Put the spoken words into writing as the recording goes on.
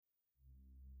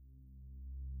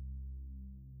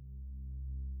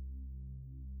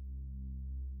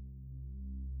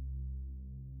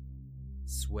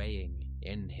swaying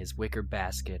in his wicker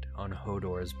basket on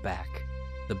Hodor's back.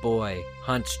 The boy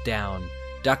hunched down,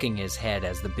 ducking his head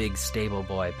as the big stable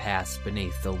boy passed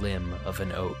beneath the limb of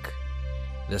an oak.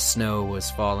 The snow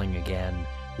was falling again,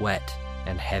 wet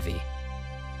and heavy.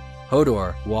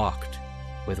 Hodor walked,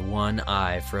 with one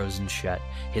eye frozen shut,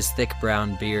 his thick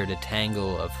brown beard a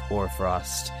tangle of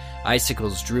hoarfrost,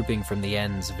 icicles drooping from the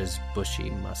ends of his bushy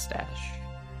mustache.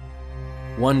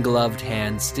 One gloved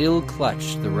hand still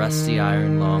clutched the rusty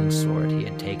iron longsword he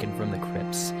had taken from the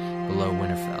crypts below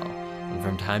Winterfell, and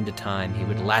from time to time he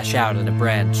would lash out at a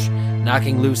branch,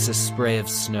 knocking loose a spray of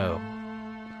snow.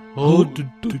 "Hold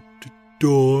the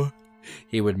door,"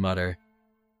 he would mutter,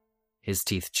 his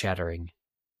teeth chattering.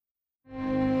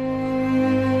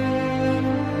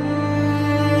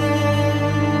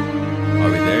 Are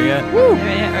we there yet? Woo!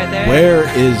 Right there.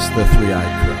 Where is the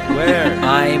three-eyed crow? Where?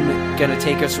 I'm gonna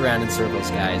take us around in circles,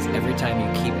 guys. Every time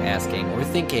you keep asking or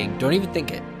thinking, don't even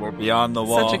think it. We're beyond the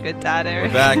wall. Such a good dad,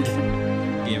 Eric. We're back.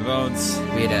 Game of Owns.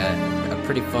 We had a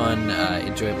pretty fun,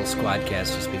 enjoyable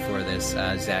squadcast just before this.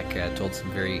 Zach told some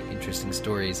very interesting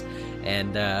stories,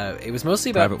 and it was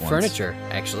mostly about Private ones. furniture,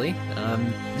 actually,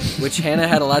 which Hannah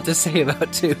had a lot to say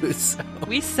about too. So.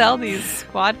 We sell these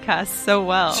squadcasts so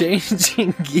well.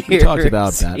 Changing gears. We talked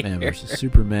about Batman here. versus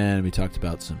Superman. We talked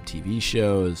about some TV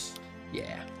shows.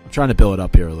 Yeah. I'm trying to build it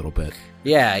up here a little bit.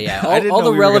 Yeah, yeah. I didn't All know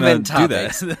the we were relevant gonna do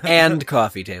that. topics and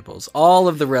coffee tables. All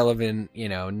of the relevant,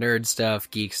 nerd stuff,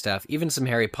 geek stuff. Even some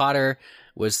Harry Potter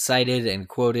was cited and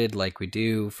quoted like we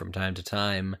do from time to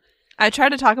time. I tried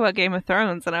to talk about Game of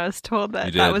Thrones, and I was told You that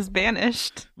did. that was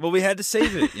banished. Well, we had to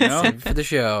save it, you know? For the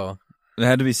show. It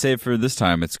had to be saved for this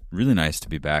time. It's really nice to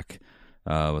be back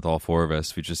with all four of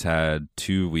us. We just had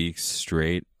 2 weeks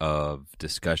straight of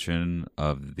discussion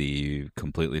of the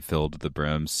completely filled to the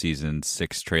brim season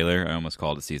 6 trailer. I almost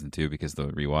called it season 2 because of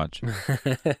the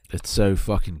rewatch. It's so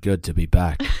fucking good to be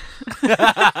back.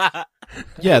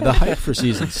 Yeah, the hype for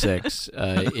season 6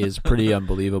 is pretty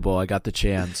unbelievable. I got the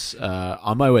chance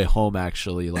on my way home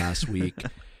actually last week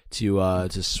to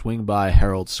swing by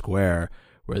Herald Square,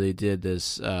 where they did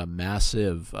this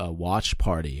massive watch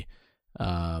party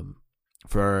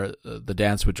for the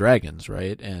Dance with Dragons,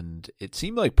 right? And it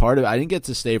seemed like part of it. I didn't get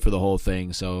to stay for the whole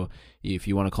thing, so if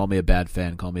you want to call me a bad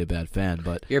fan, call me a bad fan.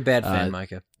 But You're a bad fan,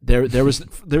 Micah. there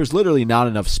was literally not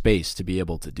enough space to be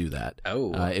able to do that.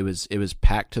 Oh. It was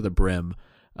packed to the brim.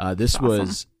 This Awesome.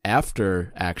 was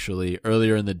after, actually,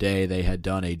 earlier in the day, they had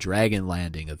done a Dragon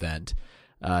Landing event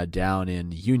down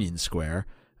in Union Square.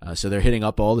 So they're hitting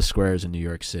up all the squares in New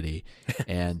York City.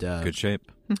 And Good shape.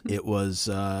 it was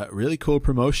really cool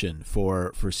promotion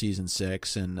for season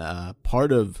 6. And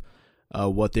part of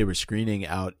what they were screening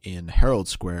out in Herald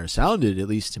Square sounded, at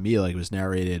least to me, like it was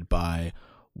narrated by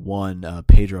one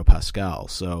Pedro Pascal.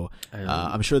 So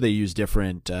I'm sure they use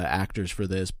different actors for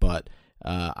this, but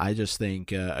I just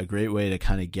think a great way to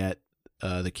kind of get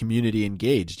the community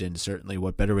engaged, and certainly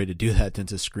what better way to do that than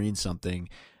to screen something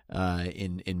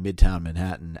in Midtown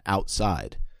Manhattan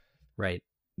outside. Right.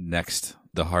 Next,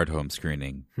 the hard home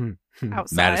screening.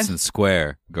 Outside. Madison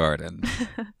Square Garden.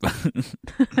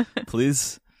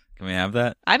 Please, can we have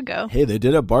that? I'd go. Hey, they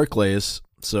did at Barclays,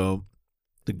 so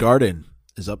the Garden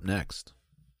is up next.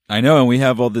 I know, and we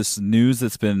have all this news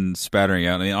that's been spattering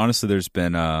out. I mean, honestly, there's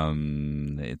been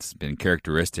it's been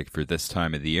characteristic for this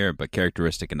time of the year, but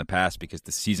characteristic in the past because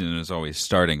the season is always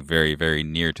starting very, very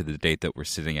near to the date that we're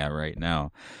sitting at right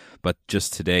now. But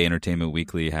just today, Entertainment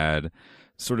Weekly had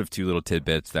sort of 2 little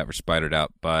tidbits that were spidered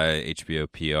out by HBO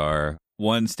PR.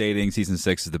 One stating season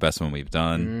 6 is the best one we've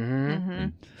done. Mm-hmm.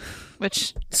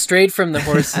 Which, Straight from the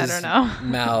horses' I don't know.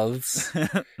 mouths,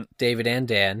 David and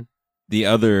Dan. The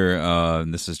other,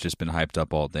 and this has just been hyped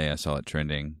up all day. I saw it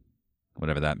trending,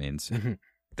 whatever that means.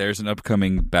 There's an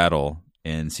upcoming battle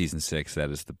in season 6 that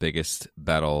is the biggest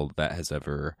battle that has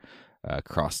ever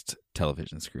crossed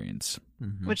television screens.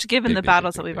 which given Big, the big,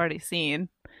 battles big, that big, we've big. already seen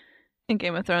in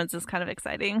Game of Thrones is kind of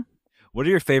exciting. What are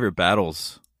your favorite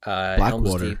battles? Helm's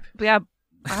Blackwater. Deep. But yeah,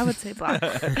 I would say Black.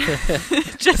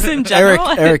 Just in general.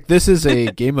 Eric, this is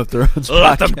a Game of Thrones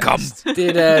Let them podcast. come.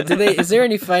 Did they? Is there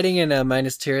any fighting in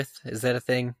Minas Tirith? Is that a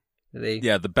thing? Did they?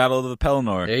 Yeah, the Battle of the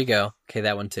Pelennor. There you go. Okay,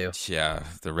 that one too. Yeah,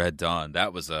 the Red Dawn.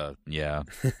 That was yeah.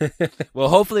 Well,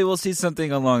 hopefully we'll see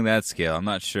something along that scale. I'm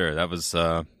not sure. That was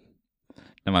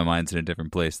now my mind's in a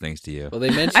different place thanks to you. Well,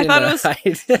 they mentioned. thought it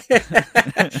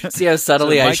was. See how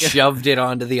subtly So I Micah- shoved it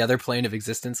onto the other plane of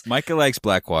existence. Micah likes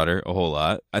Blackwater a whole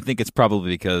lot. I think it's probably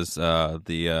because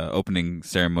the opening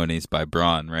ceremonies by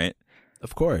Bronn, right?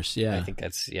 Of course, yeah. I think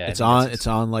that's It's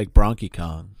on like Bronchi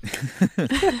Kong.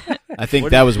 I think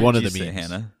that was one of the memes.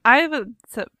 Hannah? I would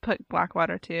put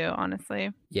Blackwater too,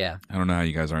 honestly. Yeah. I don't know how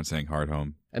you guys aren't saying Hard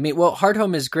Home. I mean, well, Hard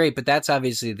Home is great, but that's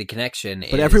obviously the connection.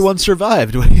 But everyone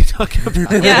survived. What are you talking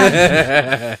about?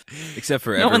 Yeah. Except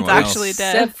for No everyone one's else. actually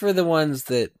dead. Except for the ones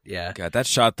that, yeah. God, that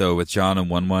shot though with John and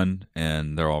 1-1,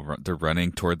 and they're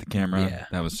running toward the camera. Yeah.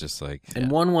 That was just like And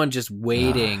 1-1 just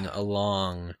wading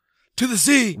along. to the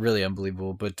sea. Really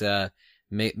unbelievable. But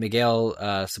Miguel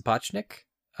Sapochnik,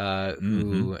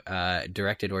 who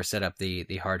directed or set up the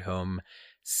Hard Home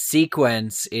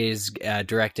sequence, is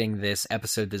directing this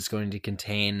episode that's going to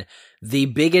contain the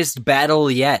biggest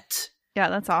battle yet. Yeah,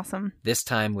 that's awesome. This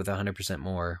time with 100%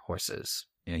 more horses.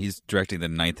 Yeah, he's directing the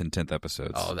 9th and 10th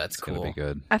episodes. Oh, that's It's gonna cool. be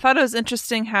good. I thought it was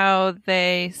interesting how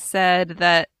they said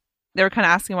that they were kind of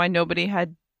asking why nobody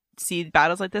had seen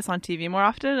battles like this on TV more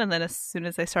often, and then as soon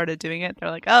as they started doing it,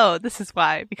 they're like, "Oh, this is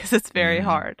why, because it's very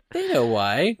hard." They know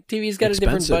why. TV's got a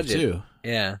different Expensive, budget. too.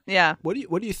 Yeah. Yeah, What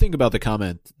do you think about the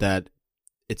comment that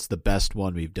it's the best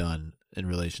one we've done in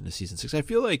relation to season 6? I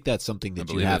feel like that's something that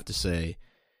you believe have it. to say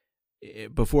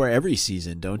before every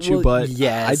season, don't you? Well, But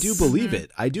yes. I do believe it.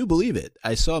 I do believe it.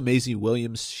 I saw Maisie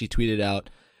Williams. She tweeted out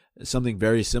something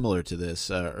very similar to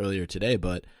this earlier today.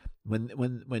 But when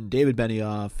David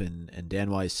Benioff and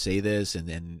Dan Weiss say this, and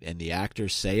the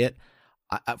actors say it,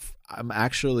 I'm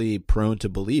actually prone to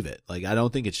believe it. Like, I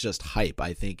don't think it's just hype.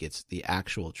 I think it's the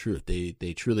actual truth. They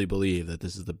truly believe that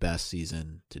this is the best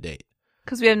season to date.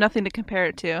 because we have nothing to compare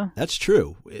it to. That's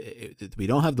true. We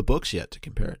don't have the books yet to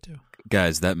compare it to.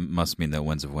 Guys, that must mean that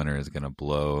Winds of Winter is going to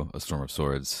blow A Storm of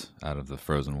Swords out of the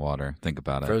frozen water. Think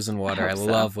about it. Frozen Water. I hope so.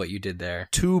 love what you did there.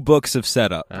 2 books of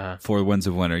setup Uh-huh. for Winds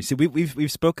of Winter. You see,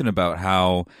 we've spoken about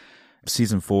how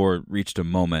season 4 reached a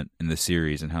moment in the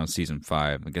series, and how season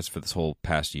 5, I guess for this whole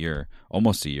past year,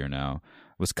 almost a year now,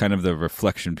 was kind of the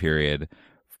reflection period,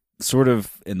 sort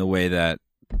of in the way that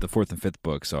the 4th and 5th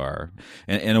books are,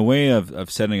 and in a way of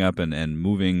setting up and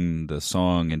moving the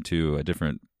song into a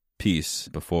different piece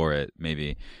before it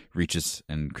maybe reaches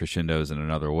and crescendos in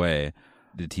another way.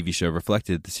 The TV show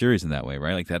reflected the series in that way,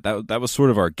 right? Like that was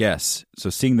sort of our guess. So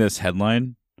seeing this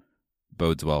headline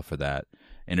bodes well for that.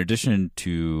 In addition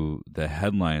to the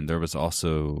headline, there was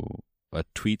also a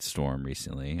tweet storm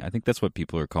recently. I think that's what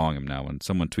people are calling him now. When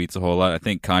someone tweets a whole lot, I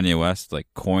think Kanye West like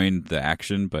coined the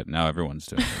action, but now everyone's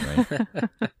doing it, right?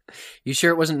 You sure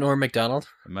it wasn't Norm Macdonald?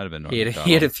 It might have been Norm He had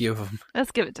Macdonald. a few of them.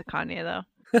 Let's give it to Kanye though.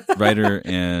 Writer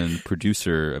and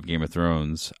producer of Game of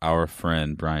Thrones, our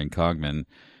friend Brian Cogman,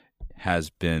 has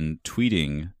been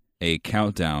tweeting a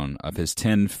countdown of his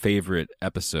 10 favorite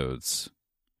episodes,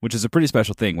 which is a pretty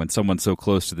special thing when someone so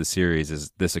close to the series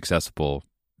is this accessible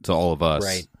to all of us,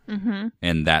 Right. Mm-hmm.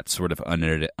 in that sort of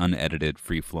unedited,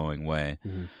 free-flowing way.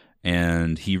 Mhm.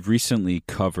 And he recently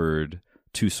covered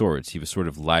Two Swords. He was sort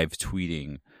of live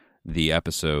tweeting the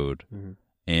episode, Mhm.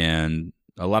 and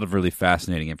a lot of really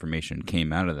fascinating information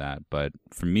came out of that. But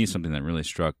for me, something that really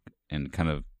struck and kind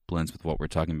of blends with what we're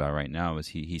talking about right now is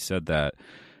he said that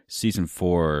season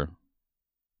 4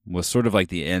 was sort of like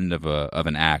the end of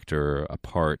an act or a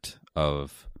part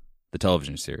of the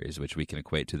television series, which we can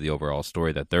equate to the overall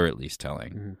story that they're at least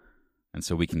telling. Mhm. And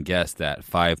so we can guess that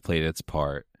 5 played its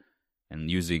part, and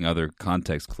using other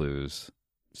context clues,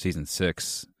 season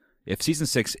 6, if season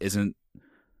 6 isn't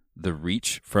the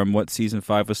reach from what season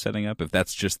 5 was setting up, if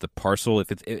that's just the parcel,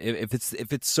 if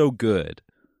it's so good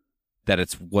that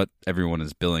it's what everyone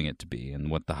is billing it to be and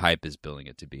what the hype is billing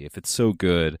it to be, if it's so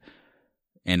good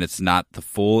and it's not the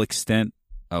full extent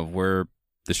of where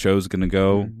the show's going to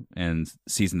go in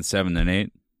season 7 and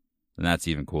 8, then that's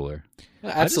even cooler.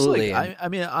 Absolutely. I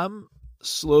mean, I'm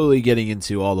slowly getting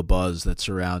into all the buzz that's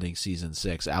surrounding season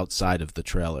 6 outside of the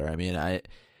trailer. I mean,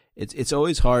 it's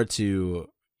always hard to,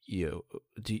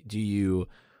 do you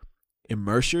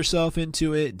immerse yourself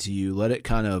into it? Do you let it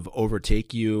kind of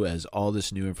overtake you as all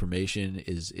this new information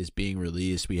is being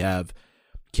released? We have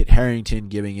Kit Harington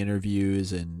giving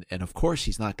interviews, and of course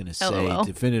he's not going to say LOL.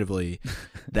 definitively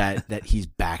that he's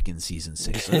back in season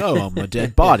 6. Like, oh, I'm a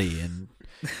dead body, and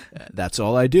that's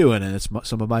all I do, and it's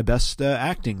some of my best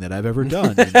acting that I've ever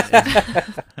done.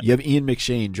 And you have Ian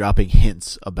McShane dropping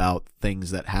hints about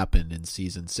things that happened in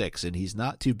season 6, and he's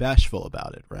not too bashful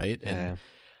about it, right? Yeah.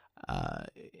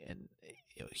 And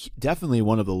definitely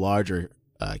one of the larger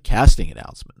casting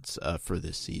announcements for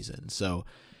this season. So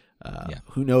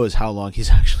who knows how long he's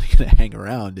actually going to hang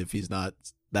around if he's not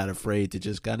that afraid to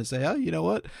just kind of say, oh, you know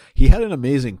what? He had an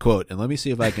amazing quote, and let me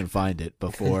see if I can find it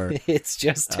before. It's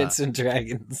just Tits and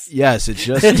Dragons. Yes, it's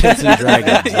just Tits and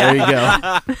Dragons. There you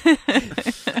go.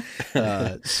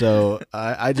 So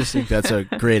I just think that's a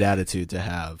great attitude to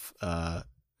have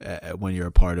when you're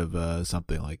a part of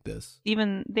something like this.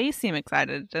 Even they seem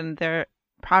excited and they're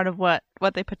proud of what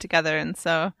they put together, and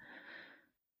so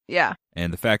yeah.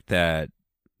 And the fact that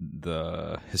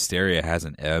the hysteria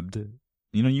hasn't ebbed,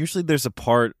 usually there's a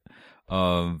part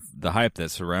of the hype that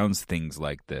surrounds things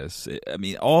like this. I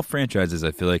mean, all franchises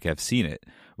I feel like have seen it,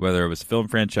 whether it was a film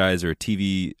franchise or a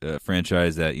TV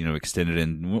franchise that extended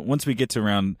in. Once we get to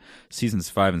around seasons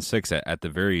 5 and 6, at the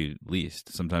very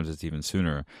least, sometimes it's even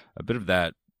sooner, a bit of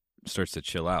that starts to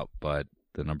chill out, but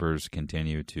the numbers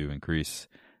continue to increase,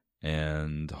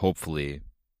 and hopefully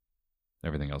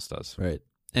everything else does. Right.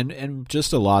 And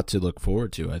just a lot to look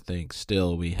forward to. I think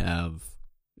still we have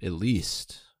at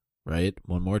least, right,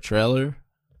 one more trailer,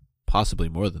 possibly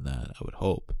more than that, I would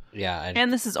hope. Yeah.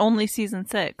 And this is only season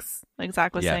 6, like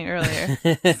Zach was saying earlier.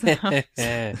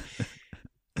 So,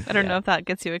 I don't know if that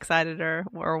gets you excited or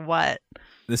what.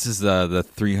 This is the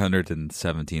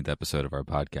 317th episode of our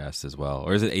podcast as well.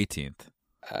 Or is it 18th?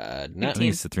 I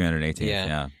think it's the 318th.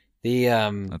 Yeah. The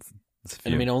that's a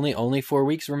few. I mean, only 4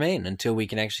 weeks remain until we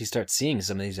can actually start seeing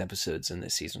some of these episodes in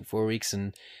this season. 4 weeks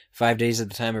and 5 days at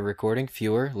the time of recording,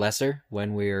 fewer, lesser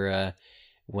when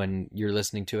you're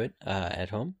listening to it at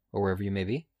home or wherever you may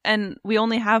be. And we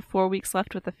only have 4 weeks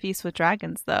left with the Feast with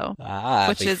Dragons, though,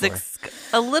 which is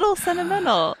a little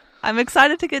sentimental. I'm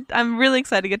really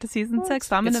excited to get to season 6.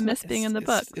 So I'm going to miss being in the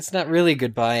book. It's not really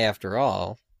goodbye after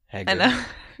all, Hagrid. I know.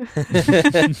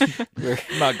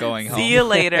 I'm not going home. See you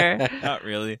later. Not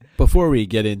really. Before we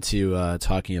get into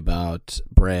talking about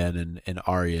Bran and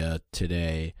Arya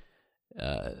today,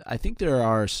 I think there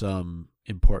are some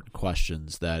important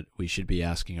questions that we should be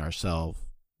asking ourselves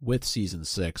with season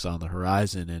 6 on the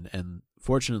horizon. And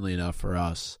fortunately enough for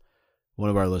us, one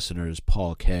of our listeners,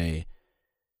 Paul K.,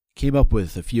 came up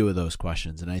with a few of those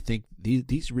questions. And I think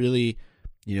these really,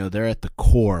 they're at the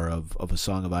core of A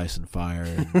Song of Ice and Fire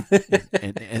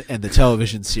and the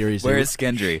television series. Where is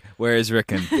Gendry? Where is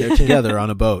Rickon? They're together on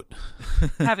a boat.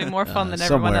 Having more fun than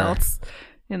everyone else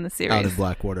in the series. Out in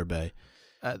Blackwater Bay.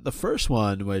 The first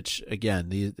one, which, again,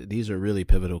 these are really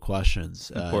pivotal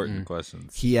questions. Important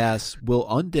questions. He asks, will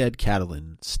undead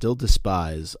Catelyn still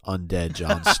despise undead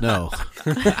Jon Snow?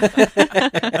 And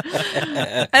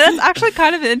that's actually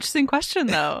kind of an interesting question,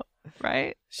 though,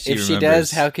 right? If she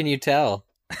does, how can you tell?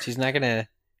 She's not going to...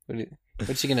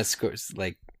 What's she going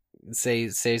to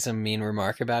say some mean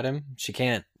remark about him? She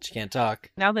can't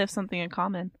talk. Now they have something in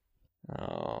common.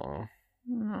 Oh...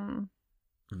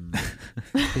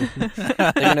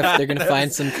 They're gonna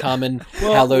find some common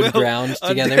hallowed ground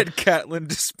together. Undead Catelyn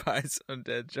despise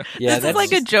undead Jon. Yeah, this is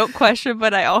like a joke question,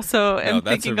 but I also am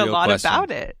thinking a lot question.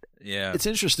 about it. Yeah, it's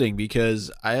interesting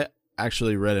because I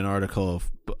actually read an article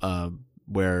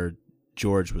where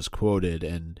George was quoted,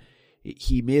 and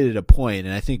he made it a point,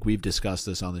 and I think we've discussed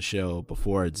this on the show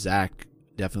before. Zach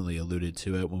definitely alluded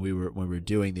to it when we were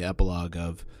doing the epilogue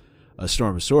of A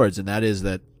Storm of Swords, and that is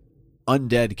that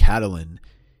undead Catelyn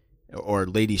or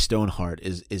Lady Stoneheart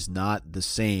is not the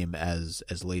same as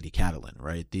Lady Catelyn,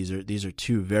 right? These are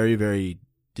two very, very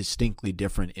distinctly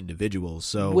different individuals.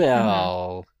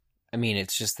 So I mean,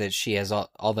 it's just that she has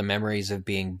all the memories of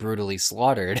being brutally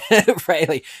slaughtered, right?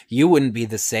 Like, you wouldn't be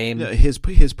the same. No, his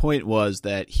point was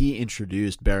that he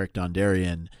introduced Beric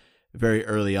Dondarrion very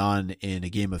early on in A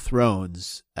Game of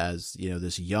Thrones as,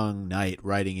 this young knight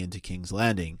riding into King's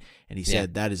Landing. And he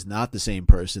said that is not the same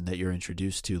person that you're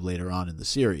introduced to later on in the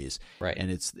series. Right.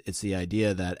 And it's the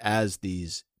idea that as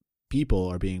these people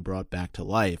are being brought back to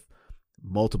life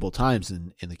multiple times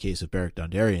in the case of Beric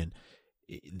Dondarrion,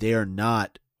 they are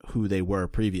not who they were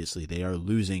previously. They are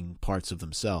losing parts of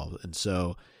themselves. And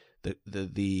so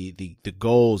the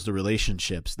goals, the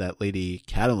relationships that Lady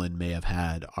Catelyn may have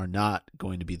had are not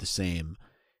going to be the same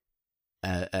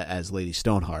as Lady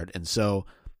Stoneheart. And so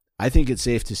I think it's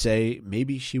safe to say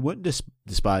maybe she wouldn't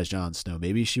despise Jon Snow.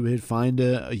 Maybe she would find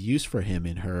a use for him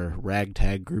in her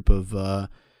ragtag group of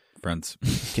friends,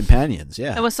 companions.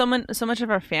 Yeah. And with so much of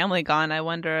her family gone, I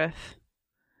wonder if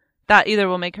that either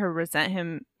will make her resent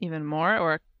him even more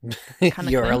or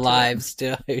you're alive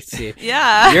still.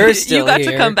 Yeah, you're still you got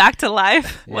here. To come back to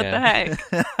life. What the heck?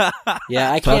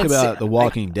 Yeah, I talk can't about The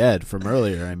Walking Dead from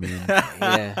earlier. I mean,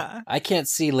 yeah, I can't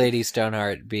see Lady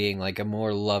Stoneheart being like a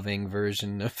more loving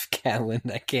version of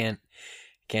Catelyn. I can't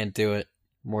do it.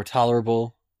 More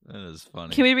tolerable. That is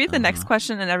funny. Can we read the next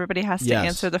question and everybody has to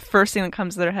answer the first thing that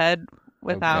comes to their head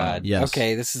without? Oh God. Yes.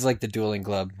 Okay, this is like the dueling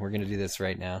club. We're gonna do this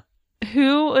right now.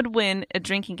 Who would win a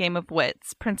drinking game of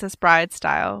wits, Princess Bride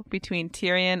style, between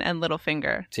Tyrion and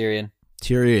Littlefinger?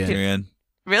 Tyrion.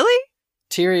 Really?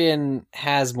 Tyrion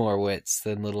has more wits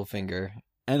than Littlefinger.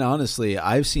 And honestly,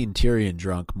 I've seen Tyrion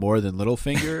drunk more than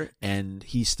Littlefinger, and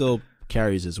he still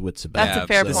carries his wits about. That's a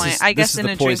fair this point. is- I this guess is in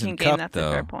the a poison drinking game, cup, that's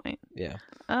a fair though. point. Yeah.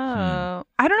 Oh,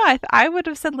 I don't know. I would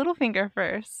have said Littlefinger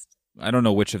first. I don't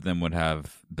know which of them would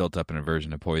have built up an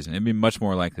aversion to poison. It'd be much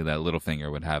more likely that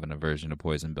Littlefinger would have an aversion to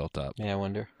poison built up. Yeah, I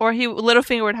wonder. Or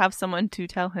Littlefinger would have someone to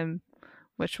tell him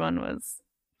which one was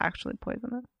actually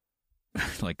poisonous.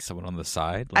 Like someone on the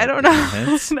side. I like, don't giving know.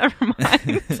 hints? Never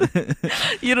mind.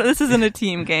 You know, this isn't a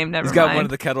team game. Never He's got mind. one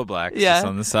of the kettle blacks Yeah. just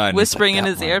on the side. and Whispering he's in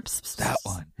like, his "That ear. one, Psst, psst, That psst."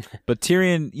 one. But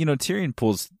Tyrion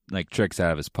pulls like tricks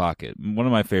out of his pocket. One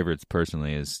of my favorites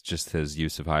personally is just his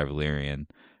use of High Valyrian.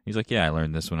 He's like, yeah, I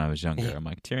learned this when I was younger. I'm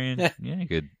like, Tyrion, yeah, you're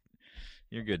good.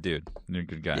 You're a good dude. You're a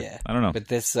good guy. Yeah. I don't know. But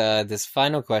this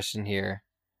final question here,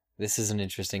 this is an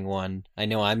interesting one. I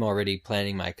know I'm already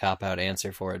planning my cop-out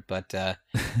answer for it, but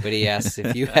he asks,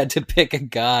 if you had to pick a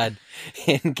god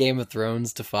in Game of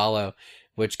Thrones to follow,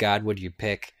 which god would you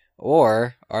pick?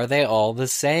 Or are they all the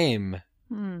same?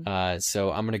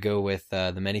 So I'm going to go with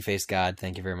the many-faced god.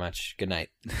 Thank you very much. Good night.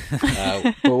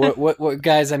 But what,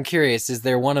 guys, I'm curious, is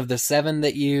there one of the 7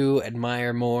 that you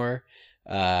admire more?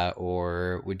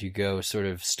 Or would you go sort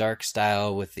of Stark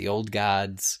style with the old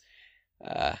gods?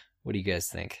 What do you guys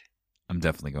think? I'm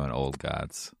definitely going old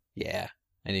gods. Yeah,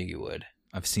 I knew you would.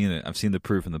 I've seen it. I've seen the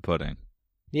proof in the pudding.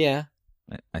 Yeah.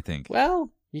 I think.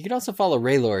 Well, you could also follow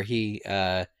Rhaelor. He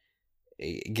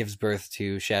gives birth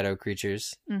to shadow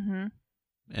creatures Mm-hmm.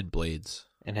 And blades.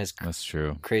 and has That's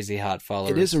true. crazy hot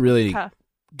followers. It is a really Tough.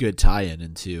 good tie-in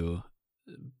into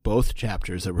both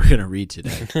chapters that we're going to read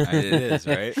today. It is,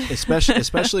 right?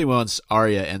 especially once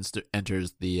Arya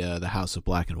enters the House of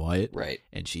Black and White, right.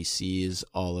 and she sees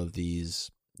all of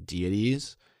these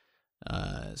deities.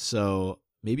 So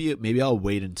maybe I'll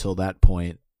wait until that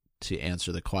point to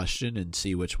answer the question and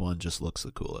see which one just looks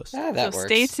the coolest. Ah, that So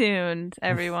works. stay tuned,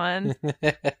 everyone.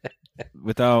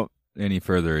 Without any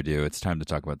further ado, it's time to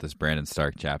talk about this Brandon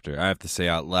Stark chapter. I have to say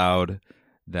out loud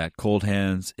that Cold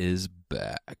Hands is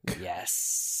back.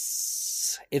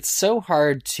 Yes. It's so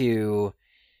hard to,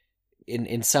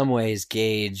 in some ways,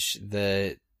 gauge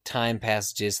the time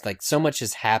passages. Like, so much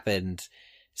has happened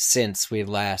since we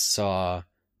last saw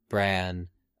Bran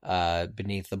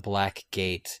beneath the Black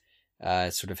Gate,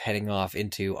 sort of heading off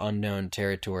into unknown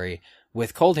territory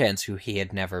with Cold Hands, who he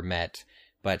had never met,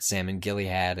 but Sam and Gilly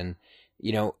had. And,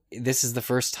 you know, this is the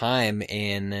first time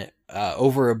in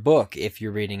over a book, if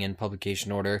you're reading in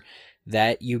publication order,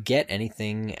 that you get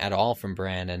anything at all from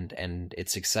Bran, and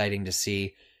it's exciting to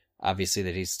see, obviously,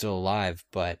 that he's still alive,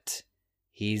 but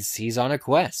he's on a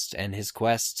quest, and his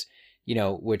quest, you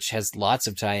know, which has lots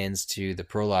of tie-ins to the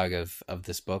prologue of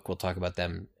this book, we'll talk about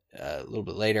them a little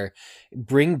bit later,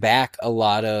 bring back a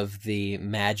lot of the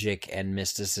magic and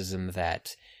mysticism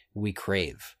that we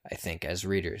crave, I think, as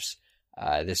readers.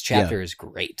 This chapter is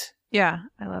great. Yeah,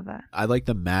 I love that. I like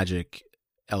the magic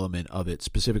element of it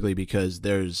specifically because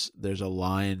there's a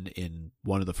line in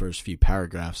one of the first few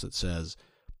paragraphs that says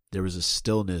there was a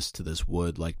stillness to this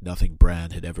wood like nothing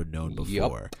Bran had ever known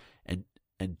before.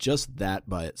 And just that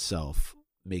by itself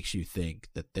makes you think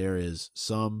that there is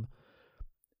some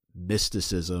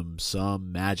mysticism,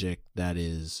 some magic that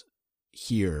is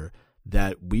here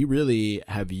that we really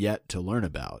have yet to learn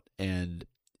about. And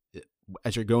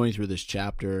as you're going through this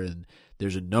chapter, and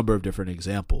there's a number of different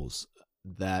examples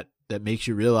that makes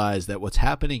you realize that what's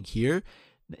happening here,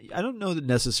 I don't know that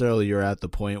necessarily you're at the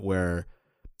point where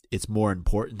it's more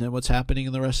important than what's happening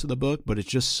in the rest of the book, but it's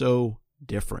just so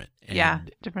different. And Yeah,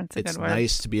 different's a it's good word.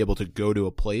 nice to be able to go to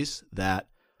a place that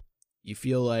you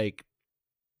feel like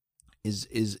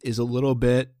is a little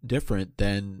bit different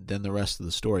than the rest of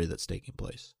the story that's taking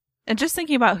place. And just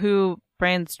thinking about who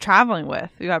Bran's traveling with.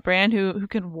 We got Bran who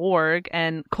can warg,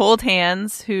 and Cold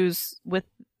Hands who's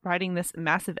riding this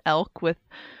massive elk with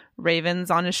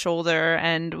ravens on his shoulder,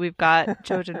 and we've got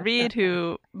Jojen Reed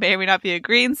who may or may not be a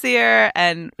green seer,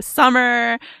 and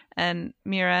Summer and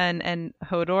Mira and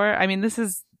Hodor. I mean, this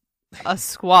is a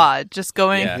squad just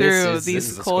going Yeah, through this these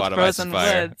is a cold squad of ice frozen and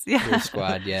fire. woods. Yeah. Cool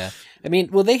squad, yeah. I mean,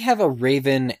 well, they have a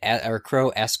raven or crow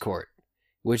escort,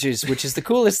 which is the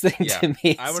coolest thing Yeah. to me.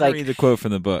 It's I want like, to read the quote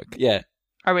from the book. yeah,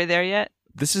 Are we there yet?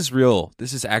 This is real.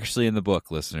 This is actually in the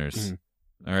book, listeners. Mhm.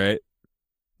 All right.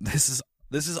 This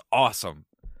is awesome.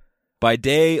 By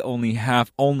day, only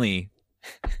half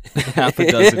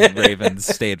a dozen ravens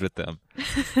stayed with them,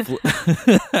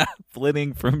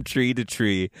 flitting from tree to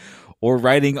tree, or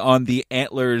riding on the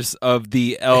antlers of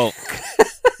the elk.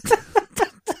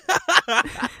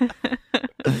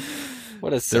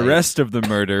 what a sight. The rest of the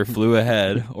murder flew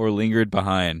ahead or lingered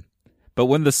behind. But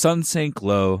when the sun sank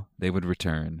low, they would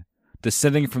return,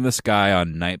 descending from the sky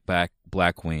on night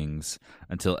black wings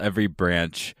until every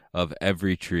branch of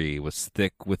every tree was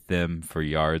thick with them for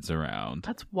yards around.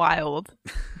 That's wild.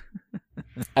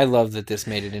 I love that this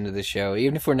made it into the show.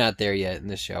 Even if we're not there yet in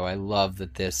the show, I love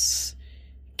that this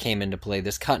came into play.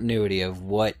 This continuity of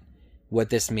what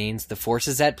this means, the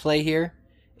forces at play here.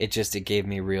 It gave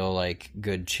me real like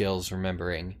good chills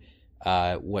remembering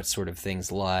what sort of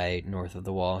things lie north of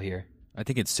the wall here. I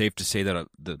think it's safe to say that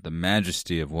the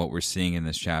majesty of what we're seeing in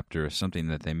this chapter is something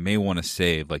that they may want to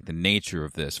save, like the nature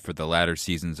of this, for the latter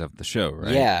seasons of the show,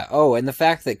 right? Yeah. Oh, and the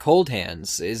fact that Cold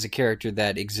Hands is a character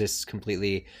that exists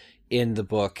completely in the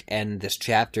book, and this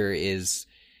chapter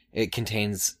it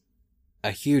contains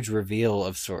a huge reveal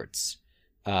of sorts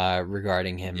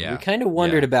regarding him. Yeah. We kind of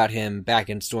wondered about him back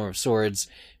in Storm of Swords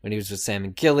when he was with Sam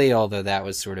and Gilly, although that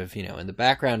was sort of, in the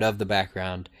background of the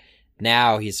background.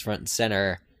 Now he's front and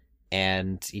center.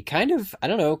 And he kind of, I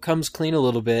don't know, comes clean a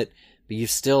little bit, but you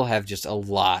still have just a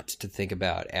lot to think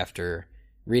about after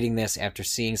reading this, after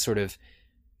seeing sort of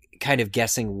kind of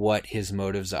guessing what his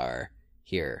motives are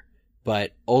here.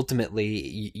 But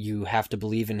ultimately, you have to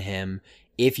believe in him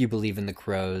if you believe in the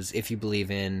crows, if you believe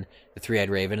in the Three-Eyed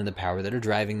Raven and the power that are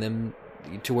driving them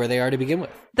to where they are to begin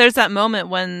with. There's that moment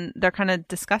when they're kind of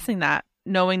discussing that,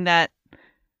 knowing that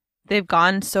they've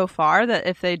gone so far that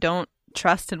if they don't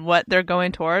trust in what they're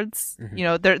going towards,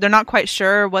 they're not quite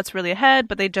sure what's really ahead,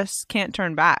 but they just can't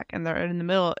turn back, and they're in the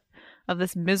middle of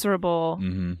this miserable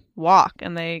walk,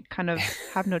 and they kind of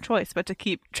have no choice but to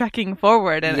keep trekking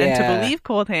forward and to believe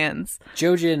Cold Hands.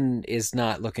 Jojen is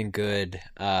not looking good,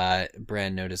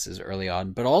 Bran notices early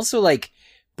on, but also like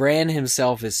Bran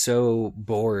himself is so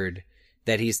bored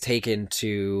that he's taken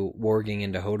to warging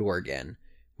into Hodor again,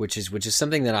 which is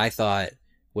something that I thought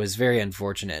was very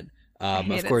unfortunate.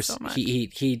 Of course, so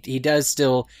he does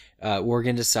still warg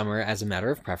into Summer as a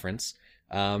matter of preference,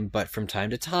 but from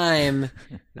time to time,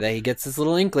 that he gets this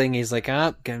little inkling. He's like,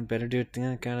 better do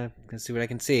it. Gotta see what I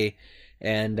can see,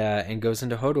 and goes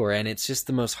into Hodor, and it's just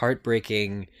the most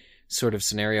heartbreaking sort of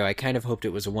scenario. I kind of hoped it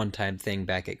was a one-time thing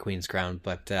back at Queen's Crown,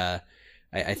 but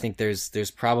I think there's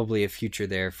probably a future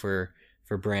there for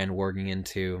Bran warging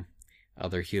into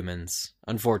other humans.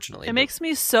 Unfortunately, it makes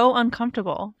me so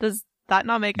uncomfortable. Does that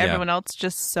not make everyone else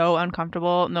just so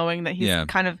uncomfortable, knowing that he's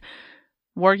kind of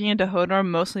working into Hodor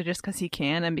mostly just because he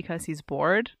can and because he's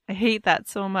bored? I hate that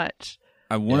so much.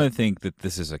 I want to think that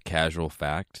this is a casual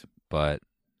fact, but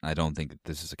I don't think that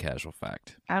this is a casual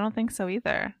fact. I don't think so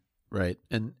either. Right.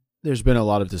 And there's been a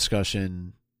lot of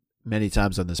discussion many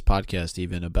times on this podcast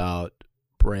even about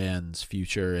Bran's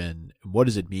future and what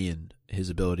does it mean, his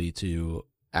ability to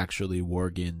actually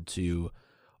warg into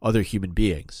other human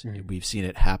beings. Mm-hmm. We've seen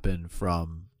it happen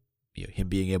from him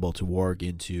being able to warg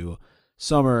into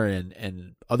Summer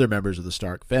and other members of the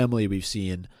Stark family. We've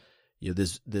seen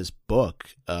this book,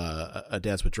 A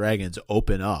Dance with Dragons,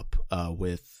 open up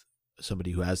with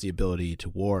somebody who has the ability to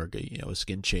warg, a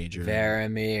skin changer.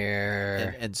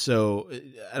 Varamir. And so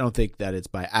I don't think that it's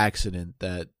by accident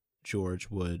that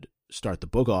George would start the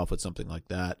book off with something like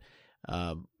that.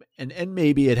 And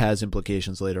maybe it has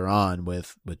implications later on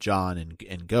with Jon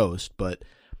and Ghost, but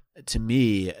to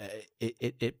me,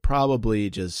 it probably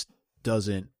just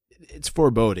doesn't. It's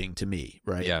foreboding to me,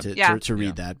 right? To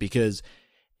read that, because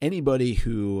anybody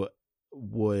who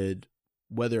would,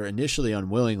 whether initially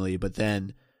unwillingly, but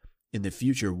then in the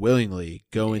future willingly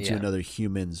go into another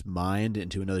human's mind,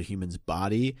 into another human's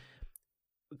body,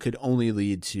 could only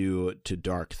lead to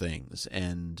dark things.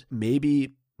 And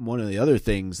maybe one of the other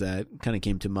things that kind of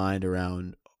came to mind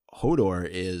around Hodor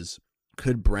is,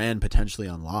 could Bran potentially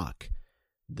unlock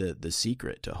the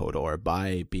secret to Hodor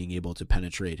by being able to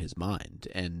penetrate his mind,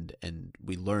 and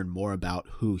we learn more about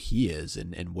who he is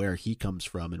and where he comes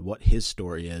from and what his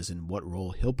story is and what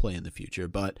role he'll play in the future.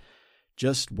 But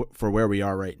just for where we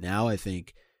are right now, I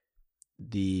think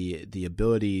the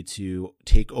ability to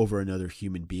take over another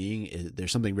human being,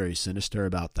 there's something very sinister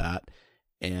about that,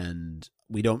 and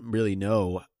we don't really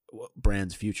know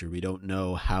Bran's future. We don't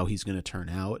know how he's going to turn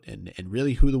out, and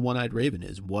really who the One-Eyed Raven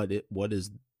is. What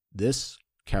is this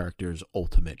character's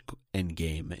ultimate end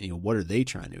game? What are they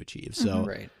trying to achieve? So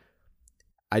right.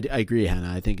 I agree,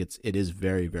 Hannah. I think it is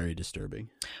very, very disturbing.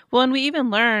 Well, and we even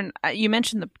learn, you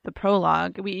mentioned the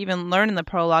prologue, we even learn in the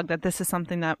prologue that this is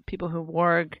something that people who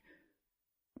warg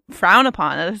frown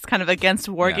upon. It's kind of against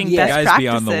warging best guys practices.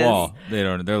 Beyond the wall.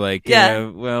 They're like,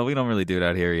 well, we don't really do it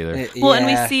out here either. Well, and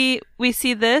we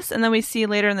see this, and then we see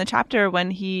later in the chapter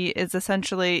when he is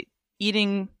essentially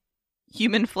eating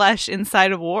human flesh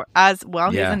inside of war as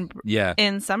well. He's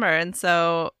in Summer, and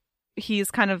so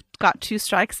he's kind of got two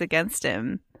strikes against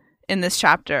him in this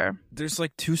chapter. There's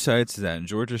like two sides to that, and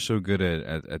George is so good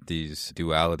at these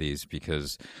dualities,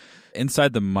 because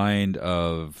inside the mind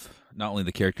of not only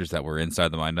the characters that we're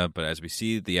inside the mind of, but as we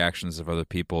see the actions of other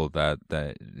people that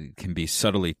can be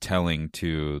subtly telling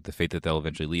to the fate that they'll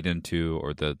eventually lead into,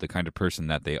 or the kind of person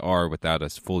that they are without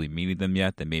us fully meeting them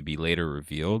yet, that may be later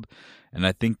revealed. And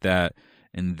I think that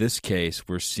in this case,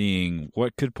 we're seeing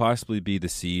what could possibly be the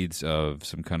seeds of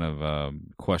some kind of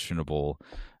questionable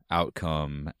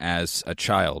outcome as a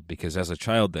child, because as a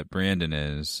child that Brandon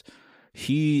is,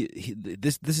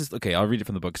 this is okay. I'll read it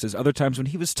from the book. It says, other times when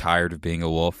he was tired of being a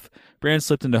wolf, Brand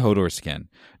slipped into Hodor's skin.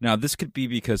 Now, this could be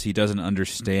because he doesn't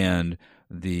understand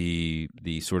the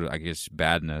sort of, I guess,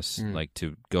 badness, like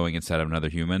to going inside of another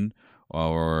human,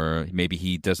 or maybe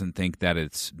he doesn't think that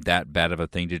it's that bad of a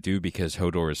thing to do because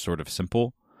Hodor is sort of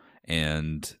simple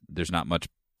and there's not much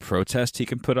protest he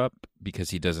can put up because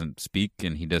he doesn't speak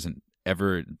and he doesn't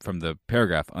ever, from the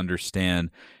paragraph,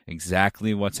 understand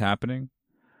exactly what's happening.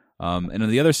 And on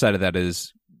the other side of that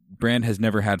is Bran has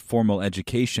never had formal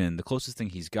education. The closest thing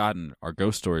he's gotten are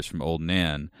ghost stories from Old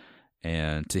Nan.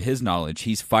 And to his knowledge,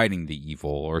 he's fighting the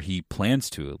evil, or he plans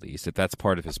to, at least, if that's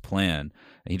part of his plan.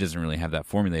 And he doesn't really have that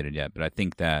formulated yet. But I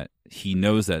think that he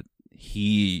knows that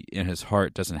he, in his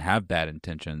heart, doesn't have bad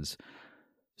intentions.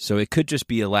 So it could just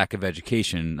be a lack of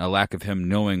education, a lack of him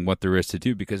knowing what there is to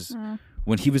do, because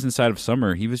when he was inside of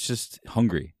Summer, he was just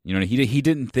hungry. You know, he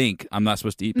didn't think, I'm not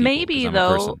supposed to eat people. Maybe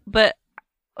though, but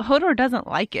Hodor doesn't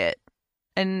like it,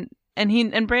 and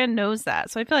Bran knows that.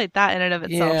 So I feel like that in and of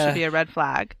itself should be a red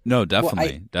flag. No,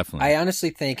 definitely, definitely. I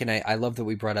honestly think, and I love that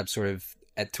we brought up sort of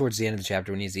towards the end of the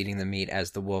chapter when he's eating the meat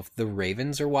as the wolf, the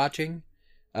ravens are watching.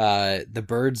 The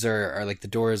birds are like, the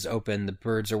door is open, the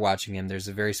birds are watching him. There's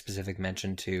a very specific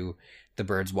mention to the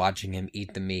birds watching him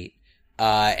eat the meat.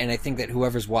 And I think that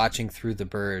whoever's watching through the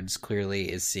birds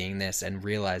clearly is seeing this and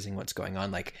realizing what's going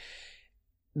on. Like,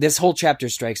 this whole chapter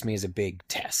strikes me as a big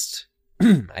test.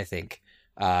 I think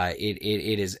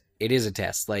it is a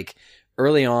test. Like,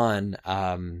 early on,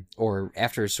 or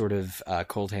after sort of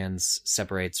Cold Hands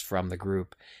separates from the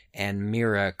group, and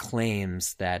Mira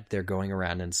claims that they're going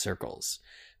around in circles.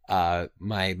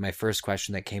 My first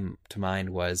question that came to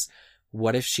mind was,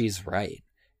 what if she's right?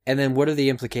 And then what are the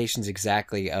implications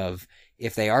exactly of,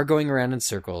 if they are going around in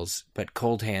circles, but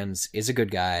Cold Hands is a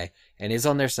good guy and is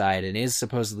on their side and is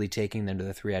supposedly taking them to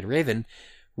the Three-Eyed Raven,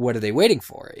 what are they waiting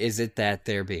for? Is it that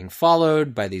they're being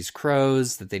followed by these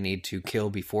crows that they need to kill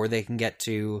before they can get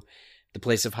to the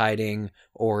place of hiding?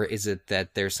 Or is it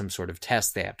that there's some sort of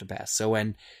test they have to pass? So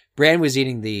when Bran was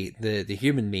eating the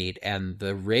human meat and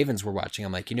the ravens were watching,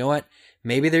 I'm like, you know what?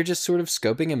 Maybe they're just sort of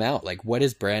scoping him out. Like, what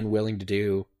is Bran willing to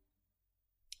do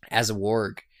as a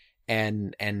warg?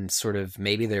 And sort of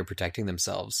maybe they're protecting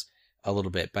themselves a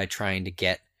little bit by trying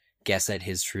to guess at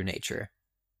his true nature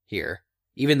here,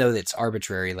 even though it's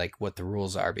arbitrary, like what the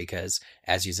rules are, because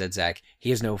as you said, Zach, he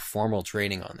has no formal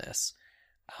training on this.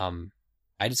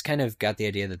 I just kind of got the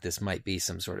idea that this might be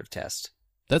some sort of test.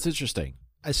 That's interesting.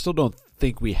 I still don't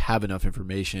think we have enough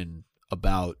information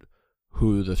about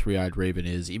who the Three-Eyed Raven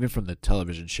is, even from the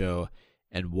television show,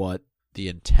 and what the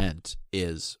intent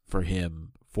is for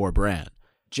him, for Bran.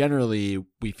 Generally,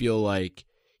 we feel like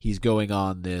he's going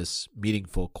on this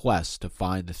meaningful quest to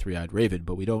find the Three-Eyed Raven,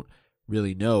 but we don't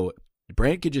really know.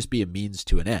 Bran could just be a means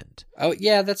to an end. Oh,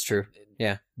 yeah, that's true.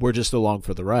 Yeah. We're just along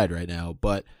for the ride right now,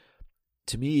 but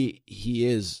to me, he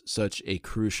is such a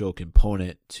crucial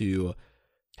component to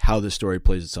how the story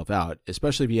plays itself out,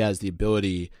 especially if he has the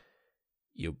ability,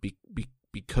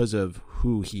 because of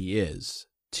who he is,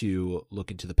 to look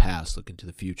into the past, look into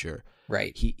the future.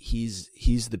 Right. He's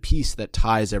the piece that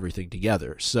ties everything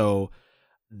together. So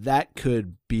that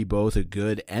could be both a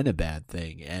good and a bad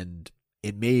thing, and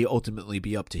it may ultimately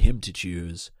be up to him to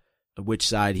choose which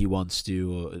side he wants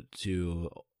to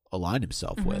align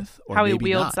himself with, or how he maybe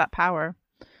wields not. that power.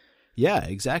 Yeah,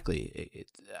 exactly.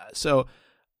 So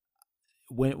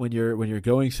when you're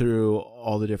going through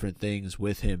all the different things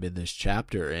with him in this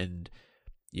chapter, and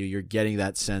you're getting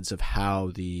that sense of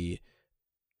how the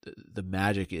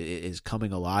magic is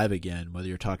coming alive again, whether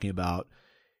you're talking about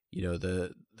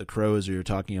the crows, or you're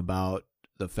talking about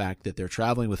the fact that they're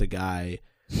traveling with a guy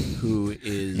who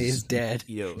is dead,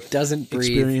 doesn't breathe,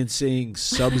 experiencing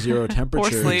sub-zero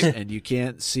temperatures, and you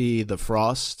can't see the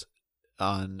frost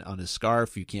on his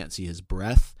scarf, you can't see his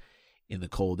breath in the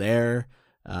cold air.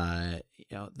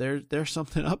 There's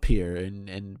something up here,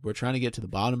 and we're trying to get to the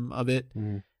bottom of it.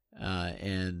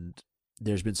 And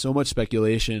there's been so much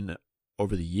speculation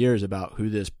over the years about who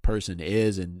this person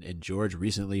is, and George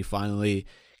recently finally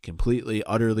completely,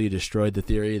 utterly destroyed the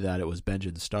theory that it was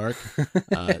Benjen Stark.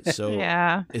 So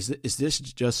Yeah. is this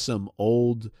just some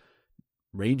old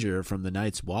ranger from the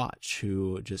Night's Watch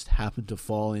who just happened to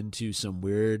fall into some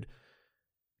weird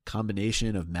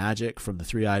combination of magic from the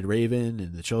Three-Eyed Raven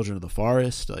and the Children of the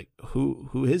Forest? Like,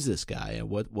 who is this guy, and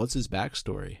what's his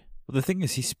backstory? Well, the thing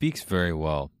is, he speaks very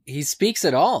well. He speaks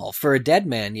at all for a dead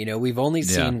man. You know, we've only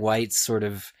seen White's sort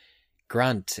of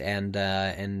grunt, and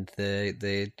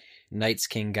the Night's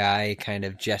King guy kind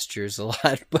of gestures a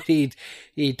lot, but he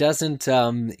doesn't.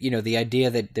 You know, the idea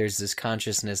that there's this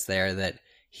consciousness there that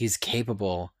he's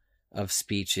capable of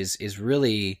speech is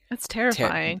really It's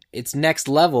terrifying. it's next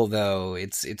level, though.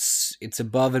 It's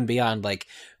above and beyond. Like,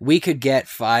 we could get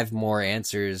 5 more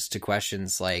answers to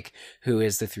questions like, who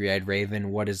is the Three-Eyed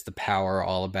Raven? What is the power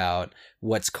all about?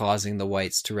 What's causing the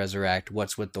Whites to resurrect?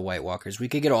 What's with the White Walkers? We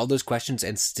could get all those questions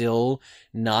and still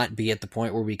not be at the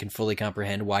point where we can fully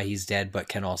comprehend why he's dead but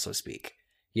can also speak.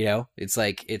 You know, it's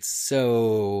like, it's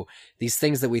so, these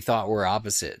things that we thought were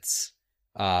opposites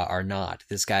are not.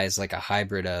 This guy is like a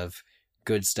hybrid of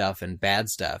good stuff and bad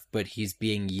stuff, but he's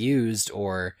being used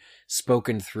or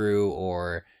spoken through,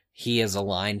 or he has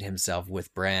aligned himself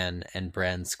with Bran and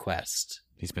Bran's quest.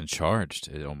 He's been charged,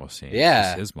 it almost seems.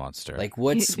 Yeah. It's his monster. Like,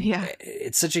 what's Yeah.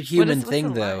 it's such a human what's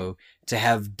thing, the though, to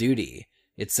have duty.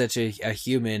 It's such a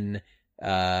human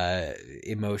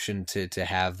emotion to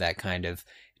have that kind of,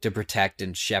 to protect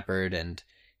and shepherd, and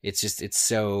it's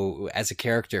so, as a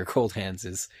character, Cold Hands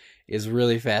is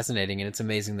really fascinating, and it's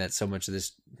amazing that so much of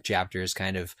this chapter is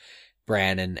kind of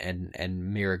Bran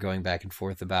and Mira going back and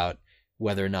forth about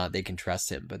whether or not they can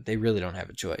trust him, but they really don't have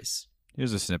a choice.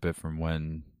 Here's a snippet from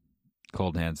when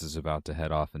Cold Hands is about to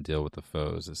head off and deal with the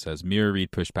foes. It says, Mira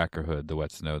Reed pushed back her hood. The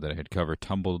wet snow that it had covered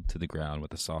tumbled to the ground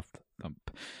with a soft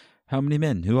thump. How many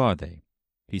men? Who are they?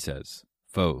 He says,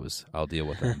 foes. I'll deal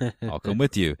with them. I'll come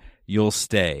with you. You'll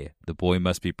stay. The boy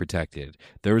must be protected.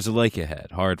 There is a lake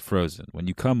ahead, hard frozen. When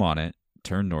you come on it,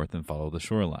 turn north and follow the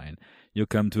shoreline. You'll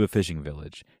come to a fishing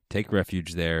village. Take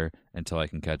refuge there until I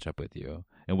can catch up with you.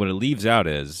 And what it leaves out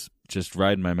is, just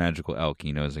ride my magical elk.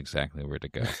 He knows exactly where to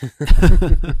go.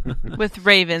 With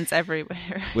ravens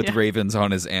everywhere. With Yeah. ravens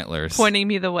on his antlers. Pointing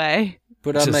me the way.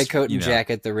 Put on my Just, coat and you know.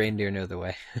 jacket, the reindeer know the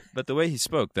way. But the way he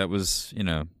spoke, that was,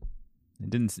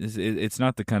 it's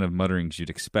not the kind of mutterings you'd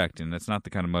expect, and that's not the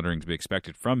kind of mutterings we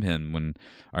expected from him when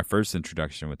our first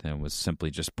introduction with him was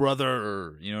simply just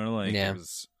brother, Yeah.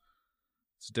 it's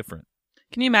different.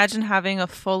 Can you imagine having a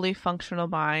fully functional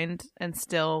mind and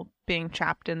still being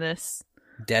trapped in this,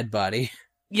 Dead body.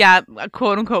 yeah, a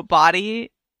quote unquote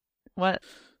body? What?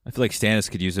 I feel like Stannis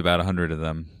could use about 100 of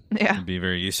them. Yeah. It'd be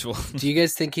very useful. Do you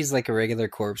guys think he's like a regular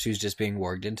corpse who's just being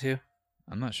warged into?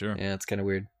 I'm not sure. Yeah, it's kind of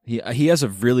weird. He has a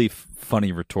really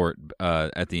funny retort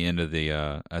at the end of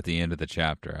the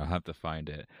chapter. I'll have to find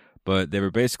it. But they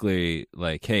were basically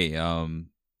like, "Hey,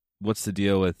 what's the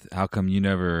deal with how come you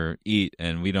never eat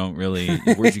and we don't really?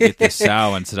 Where'd you get this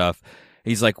sow and stuff?"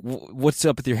 He's like, "What's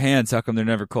up with your hands? How come they're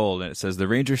never cold?" And it says the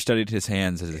ranger studied his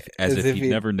hands as if he'd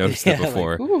never noticed them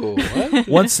before. Like, ooh,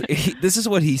 what? This is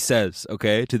what he says,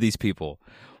 okay, to these people.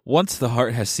 Once the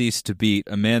heart has ceased to beat,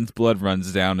 a man's blood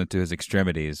runs down into his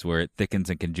extremities, where it thickens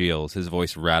and congeals. His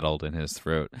voice rattled in his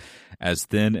throat. As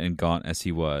thin and gaunt as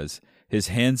he was, his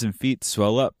hands and feet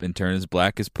swell up and turn as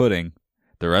black as pudding.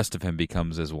 The rest of him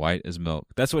becomes as white as milk.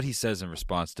 That's what he says in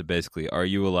response to basically, "Are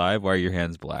you alive? Why are your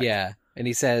hands black?" Yeah. And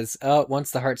he says, "Oh, once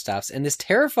the heart stops." And this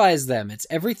terrifies them. It's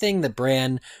everything that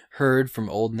Bran heard from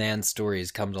Old Nan's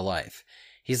stories come to life.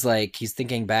 He's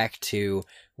thinking back to,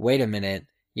 wait a minute,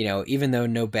 even though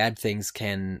no bad things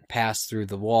can pass through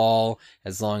the wall,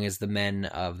 as long as the men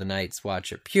of the Night's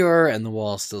Watch are pure and the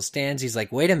wall still stands, he's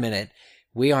like, wait a minute,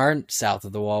 we aren't south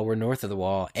of the wall, we're north of the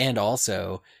wall. And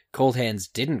also, Cold Hands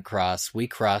didn't cross, we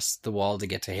crossed the wall to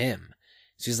get to him.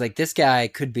 So he's like, this guy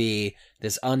could be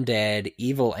this undead,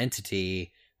 evil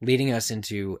entity leading us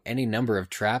into any number of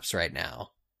traps right now.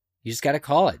 You just got to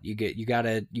call it. You got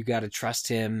to trust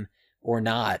him or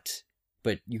not,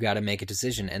 but you got to make a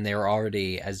decision. And they were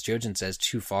already, as Jojen says,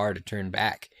 too far to turn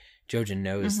back. Jojen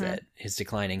knows that his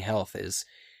declining health is,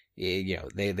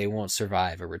 they won't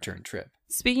survive a return trip.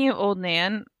 Speaking of Old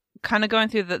Nan, kind of going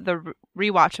through the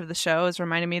rewatch of the show is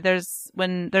reminding me there's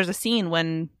a scene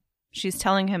when she's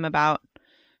telling him about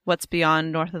what's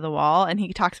beyond North of the Wall, and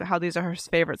he talks about how these are his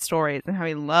favorite stories and how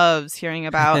he loves hearing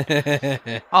about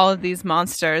all of these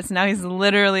monsters. Now he's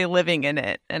literally living in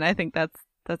it, and I think that's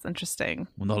interesting.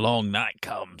 When the long night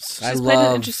comes. She's played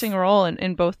an interesting role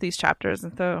in both these chapters,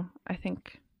 and so I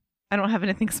think I don't have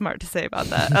anything smart to say about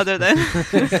that other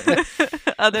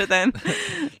Other than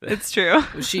it's true.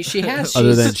 She has.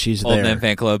 Other than she's- she's Old there. Man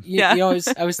Fan Club. Yeah.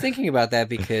 I was thinking about that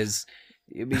because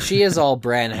I mean, she is all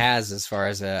Bran has as far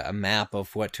as a map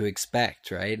of what to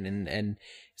expect, right? And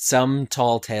some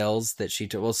tall tales that she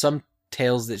told. Well, some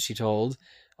tales that she told,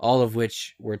 all of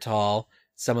which were tall.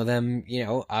 Some of them,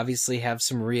 obviously have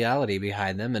some reality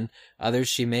behind them, and others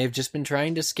she may have just been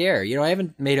trying to scare. I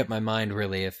haven't made up my mind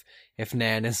really if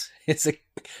Nan is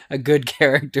a good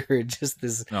character or just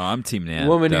this No, I'm Team Nan.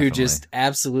 woman definitely. who just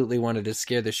absolutely wanted to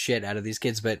scare the shit out of these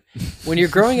kids. But when you're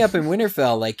growing up in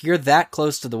Winterfell, like, you're that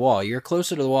close to the wall. You're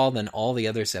closer to the wall than all the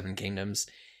other Seven Kingdoms.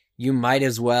 You might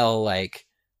as well, like,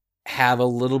 have a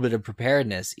little bit of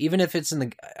preparedness, even if it's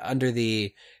under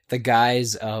the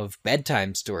guise of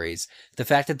bedtime stories. The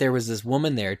fact that there was this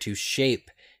woman there to shape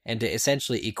and to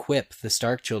essentially equip the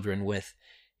Stark children with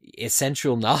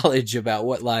essential knowledge about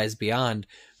what lies beyond,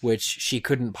 which she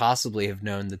couldn't possibly have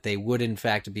known that they would in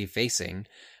fact be facing,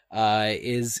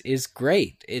 is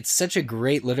great. It's such a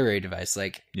great literary device.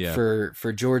 Like, Yeah.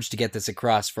 for George to get this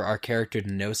across, for our character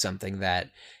to know something that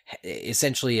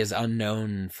essentially is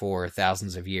unknown for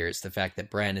thousands of years. The fact that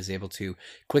Bran is able to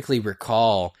quickly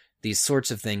recall these sorts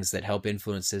of things that help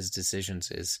influence his decisions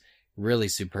is really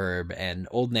superb. And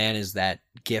Old Nan is that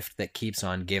gift that keeps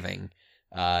on giving.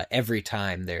 Every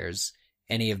time there's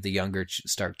any of the younger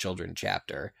Stark children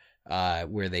chapter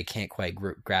where they can't quite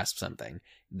grasp something,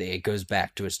 it goes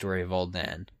back to a story of Old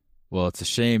Nan. Well, it's a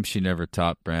shame she never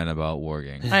taught Bran about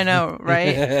warging. I know,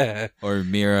 right? Or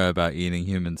Mira about eating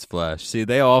humans' flesh. See,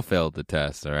 they all failed the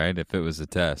test, all right? If it was a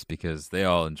test, because they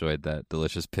all enjoyed that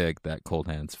delicious pig that Cold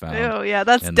Hands found. Ew, yeah,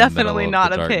 that's in the definitely middle of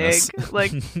not the a pig. darkness.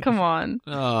 Like, come on.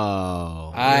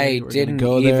 Oh, I we're gonna didn't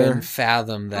go even there.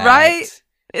 fathom that. Right?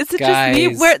 Is it just me?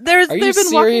 Guys, Where Are they've you been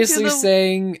seriously walking through the...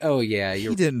 saying? Oh yeah, He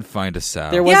you're. didn't find a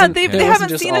sow. There Yeah, wasn't- they there wasn't haven't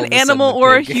just seen all an of a sudden animal a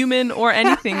or a pig. human or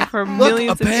anything for Look,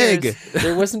 millions a of pig! years.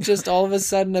 There wasn't just all of a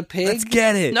sudden a pig. Let's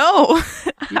get it! No,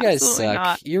 You guys absolutely suck.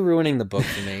 not. You're ruining the book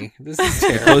for me. This is The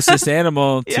terrible. closest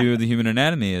animal to Yeah. the human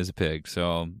anatomy is a pig,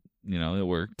 so, it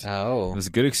worked. It Oh. was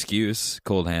a good excuse,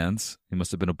 Cold Hands. He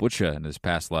must have been a butcher in his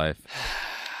past life.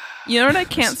 You know what I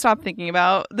can't stop thinking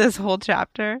about this whole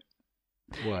chapter?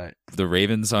 What? The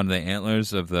ravens on the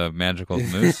antlers of the magical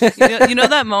moose. You know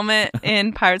that moment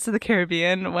in Pirates of the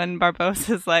Caribbean when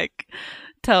Barbossa's like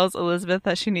tells Elizabeth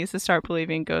that she needs to start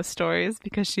believing ghost stories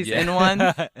because she's in one?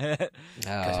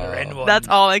 Oh. That's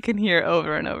all I can hear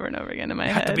over and over and over again in my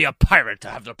head. a pirate to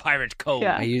have the pirate code.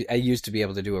 Yeah. I used to be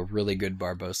able to do a really good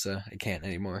Barbossa. I can't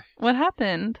anymore. What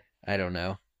happened? I don't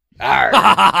know. Arr. There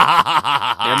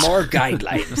are more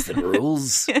guidelines than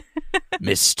rules.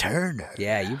 Miss Turner.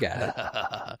 Yeah, you got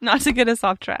it. Not to get us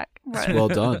off track. But Well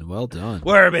done, well done.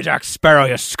 Where be Jack Sparrow,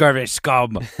 you scurvy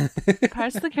scum?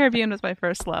 Pirates of the Caribbean was my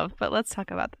first love, but let's talk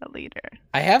about that later.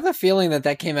 I have the feeling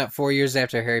that came out 4 years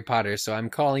after Harry Potter, so I'm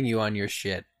calling you on your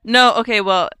shit. No, okay,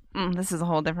 well, this is a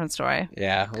whole different story.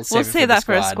 Yeah, we'll We'll save, save that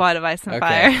for a squad of Ice and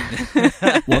Okay.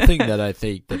 Fire. One thing that I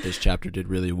think that this chapter did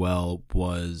really well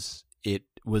was it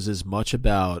was as much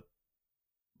about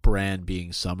Bran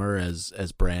being Summer as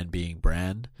Bran being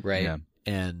Bran, Right. Yeah.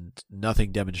 and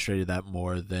nothing demonstrated that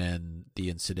more than the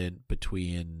incident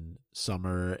between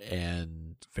Summer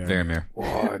and Faramir.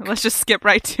 Faramir. Let's just skip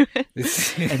right to it.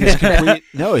 And his complete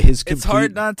his complete It's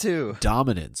hard not to.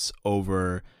 dominance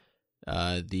over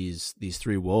these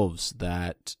three wolves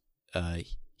that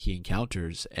he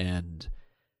encounters. And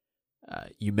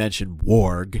you mentioned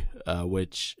Warg,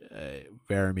 which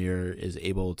Faramir is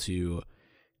able to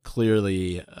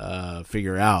clearly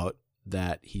figure out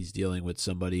that he's dealing with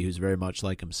somebody who's very much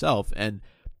like himself. And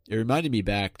it reminded me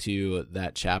back to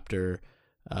that chapter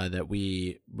that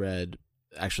we read,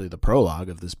 actually the prologue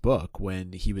of this book,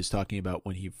 when he was talking about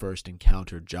when he first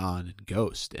encountered Jon and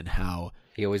Ghost and how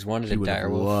He always wanted he a would have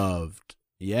direwolf. loved,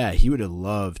 he would have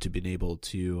loved to been able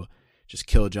to just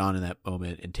kill Jon in that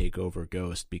moment and take over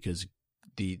Ghost, because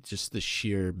the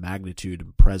sheer magnitude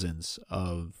and presence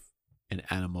of an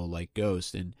animal like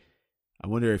Ghost. And I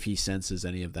wonder if he senses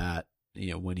any of that,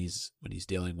 when he's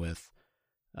dealing with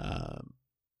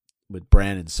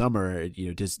Bran and Summer.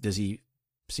 Does he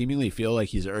seemingly feel like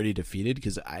he's already defeated?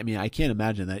 Because I can't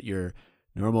imagine that your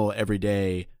normal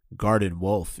everyday garden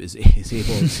wolf is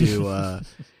able to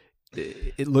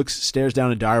stares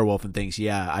down a direwolf and thinks,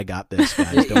 yeah, I got this,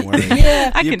 guys, don't worry.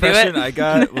 Yeah. I The can do impression it. I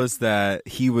got was that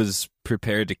he was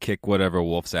prepared to kick whatever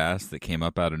wolf's ass that came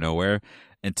up out of nowhere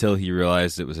until he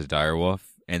realized it was a direwolf.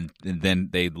 And then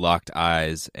they locked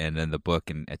eyes, and then the book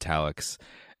in italics,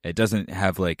 it doesn't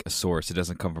have like a source. It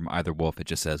doesn't come from either wolf. It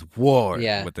just says "war"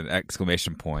 Yeah. with an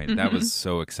exclamation point. That was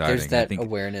so exciting. There's that I think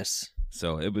awareness.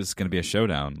 so. It was going to be a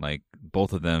showdown. Like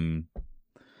both of them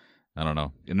I don't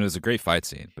know. And it was a great fight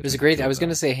scene. It was a great. I was going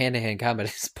to say hand-to-hand combat.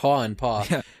 It's paw and paw,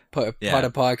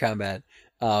 paw-to-paw combat.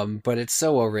 But it's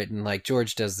so well written. Like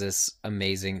George does the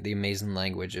amazing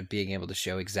language of being able to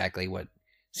show exactly what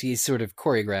he's sort of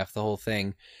choreographed the whole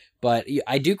thing. But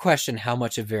I do question how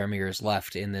much of Varamir is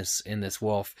left in this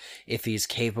wolf, if he's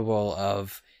capable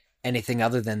of anything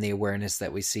other than the awareness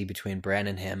that we see between Bran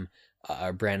and him,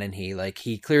 or Bran and he. Like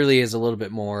he clearly is a little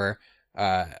bit more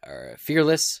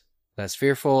fearless, less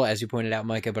fearful, as you pointed out,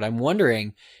 Micah. But I'm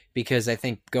wondering, because I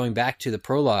think going back to the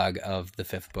prologue of the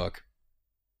 5th book,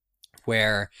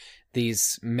 where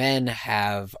these men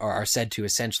are said to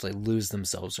essentially lose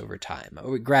themselves over time,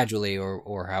 gradually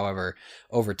or however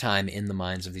over time in the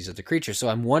minds of these other creatures. So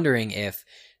I'm wondering if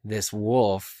this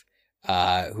wolf,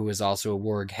 who is also a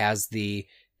warg, has the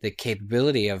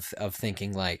capability of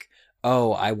thinking like,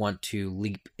 oh, I want to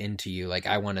leap into you, like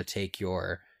I want to take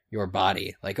your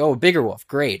body, like, oh, a bigger wolf,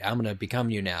 great, I'm gonna become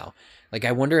you now. Like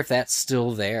I wonder if that's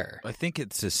still there. I think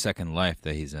it's his second life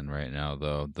that he's in right now,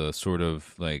 though. The sort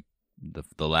of like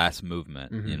the last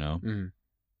movement, you know,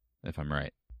 if I'm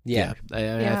right. Yeah.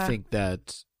 I think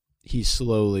that he's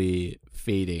slowly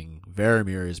fading.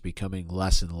 Varamir is becoming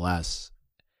less and less,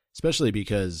 especially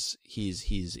because he's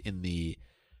in the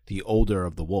older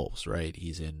of the wolves, right?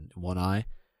 He's in One Eye.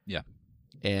 Yeah.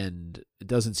 And it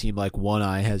doesn't seem like One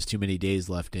Eye has too many days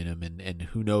left in him, and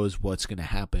who knows what's going to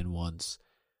happen once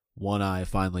One Eye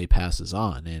finally passes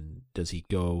on. And does he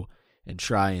go and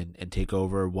try and take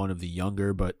over one of the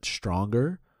younger but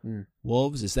stronger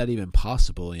wolves? Is that even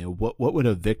possible? You know, what would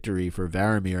a victory for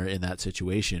Varamir in that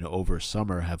situation over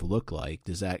Summer have looked like?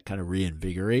 Does that kind of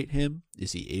reinvigorate him?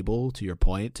 Is he able, to your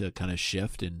point, to kind of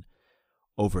shift and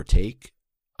overtake?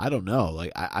 I don't know.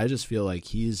 Like I just feel like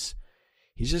he's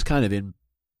just kind of in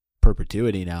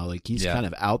perpetuity now. Like he's kind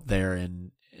of out there,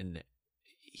 and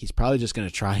he's probably just going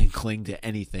to try and cling to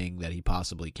anything that he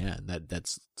possibly can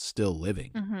that's still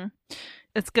living. Mm-hmm.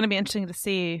 It's going to be interesting to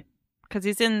see, because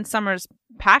he's in Summer's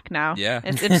pack now. Yeah,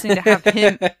 it's interesting to have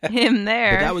him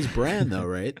there. But that was Bran, though,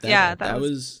 right? That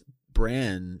was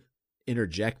Bran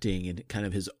interjecting in kind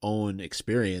of his own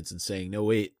experience and saying, "No,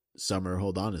 wait, Summer,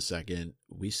 hold on a second.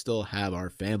 We still have our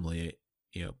family.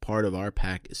 You know, part of our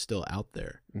pack is still out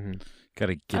there." Mm-hmm.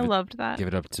 Loved that. Give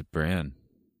it up to Bran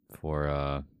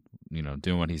for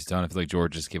doing what he's done. I feel like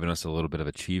George has given us a little bit of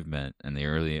achievement in the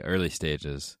early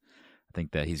stages. I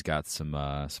think that he's got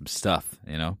some stuff.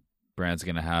 You know, Bran's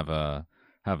gonna have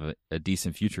a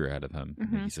decent future ahead of him.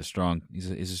 Mm-hmm. He's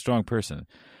a strong person,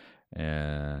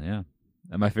 and yeah.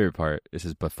 And my favorite part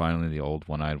is but finally the old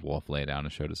one-eyed wolf lay down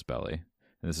and showed his belly.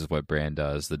 And this is what Bran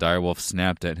does. The direwolf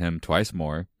snapped at him twice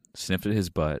more, sniffed at his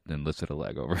butt, then lifted a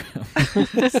leg over him.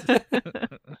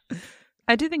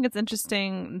 I do think it's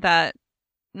interesting that,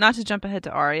 not to jump ahead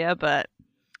to Arya, but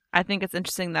I think it's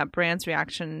interesting that Bran's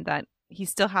reaction, that he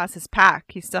still has his pack,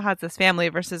 he still has his family,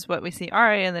 versus what we see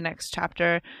Arya in the next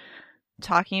chapter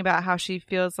talking about how she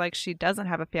feels like she doesn't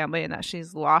have a family and that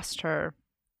she's lost her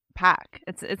pack.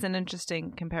 It's an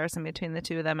interesting comparison between the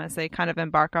two of them as they kind of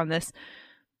embark on this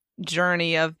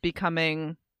journey of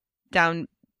becoming down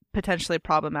potentially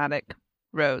problematic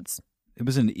roads. It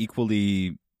was an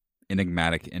equally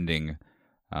enigmatic ending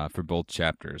for both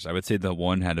chapters. I would say the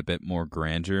one had a bit more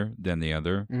grandeur than the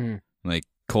other. Like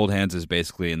Cold Hands is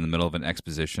basically in the middle of an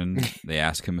exposition. They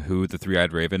ask him who the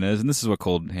three-eyed raven is, and this is what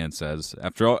Cold Hands says.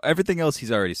 After everything else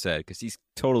he's already said, because he's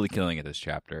totally killing it this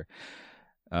chapter.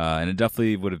 And it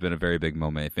definitely would have been a very big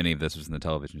moment if any of this was in the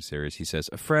television series. He says,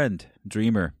 "A friend,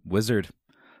 dreamer, wizard,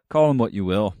 call him what you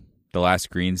will. The last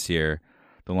green seer,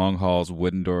 the long halls,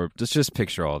 wooden door." Just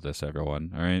picture all of this,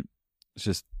 everyone, all right? It's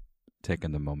just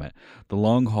taking the moment. The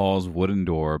long hall's wooden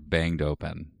door banged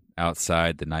open.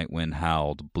 Outside, the night wind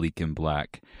howled, bleak and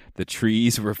black. The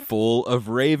trees were full of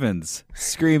ravens,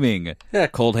 screaming.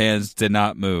 Cold Hands did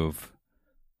not move.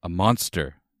 "A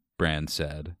monster," Bran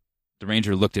said. The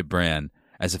ranger looked at Bran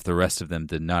as if the rest of them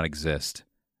did not exist.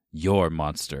 "Your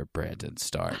monster, Brandon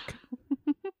Stark."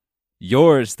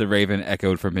 "Yours," the raven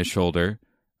echoed from his shoulder.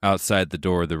 Outside the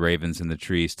door, the ravens in the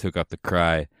trees took up the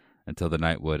cry until the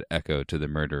nightwood echoed to the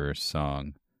murderer's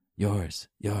song. "Yours,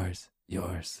 yours,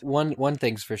 yours." One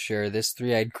thing's for sure, this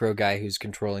three-eyed crow guy who's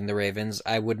controlling the ravens,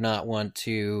 I would not want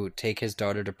to take his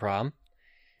daughter to prom.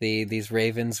 These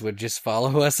ravens would just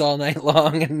follow us all night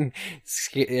long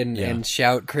and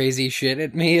shout crazy shit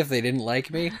at me if they didn't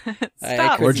like me.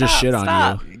 Or just shit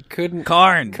on you. Couldn't.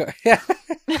 Karn.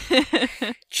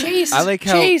 Chase. I like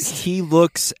how he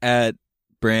looks at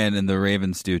Bran, and the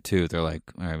ravens do too. They're like,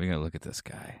 "All right, we gotta look at this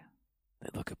guy." They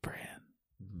look at Bran.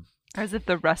 As if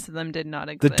the rest of them did not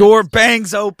exist. The door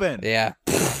bangs open. Yeah.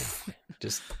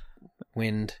 Just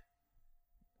wind.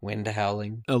 wind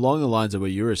howling. Along the lines of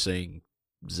what you were saying,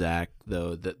 Zach,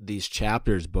 though, that these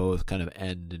chapters both kind of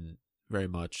end in very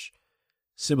much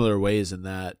similar ways in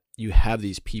that you have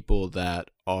these people that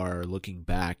are looking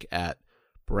back at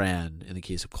Bran. In the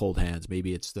case of Cold Hands,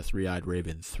 maybe it's the three-eyed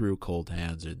raven through Cold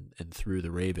Hands and through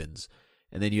the ravens.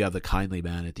 And then you have the kindly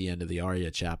man at the end of the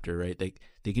Arya chapter, right?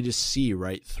 They can just see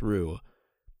right through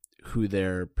who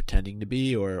they're pretending to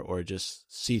be or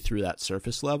just see through that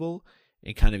surface level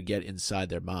and kind of get inside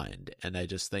their mind. And I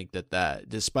just think that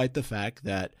despite the fact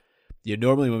that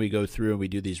normally when we go through and we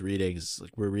do these readings,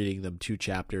 like we're reading them 2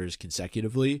 chapters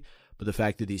consecutively, but the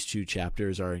fact that these 2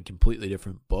 chapters are in completely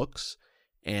different books,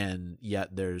 and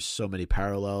yet there's so many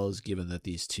parallels given that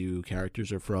these 2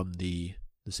 characters are from the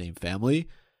same family,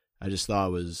 I just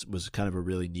thought was kind of a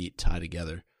really neat tie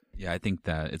together. Yeah, I think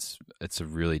that it's a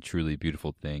really truly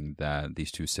beautiful thing that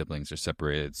these 2 siblings are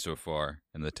separated so far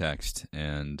in the text,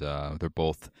 and they're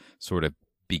both sort of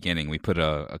beginning. We put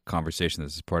a conversation.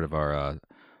 This is part of our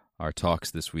talks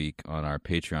this week on our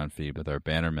Patreon feed with our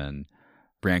bannermen.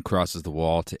 Bran crosses the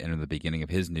wall to enter the beginning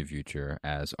of his new future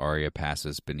as Arya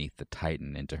passes beneath the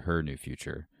Titan into her new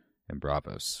future in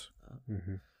Braavos.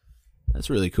 Mm-hmm. That's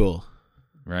really cool.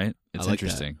 Right? It's like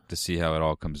interesting to see how it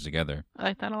all comes together. I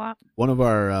like that a lot. One of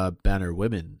our banner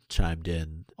women chimed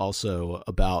in also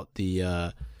about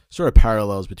the sort of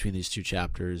parallels between these 2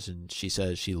 chapters, and she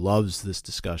says she loves this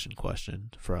discussion question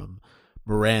from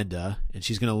Miranda, and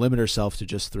she's going to limit herself to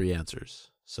just 3 answers.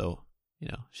 So,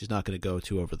 she's not going to go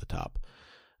too over the top.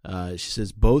 She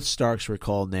says, both Starks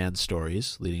recall Nan's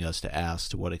stories, leading us to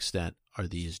ask to what extent are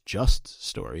these just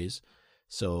stories?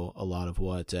 So a lot of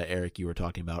what, Eric, you were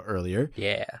talking about earlier.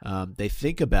 Yeah. They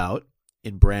think about,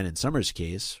 in Bran and Summer's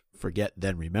case, forget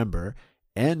then remember,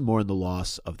 and mourn the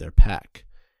loss of their pack.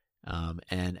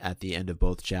 And at the end of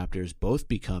both chapters, both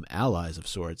become allies of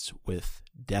sorts with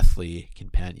deathly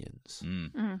companions.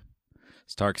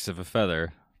 Starks of a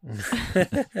feather.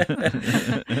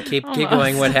 keep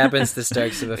going. What happens to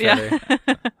Starks of a feather?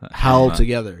 Howl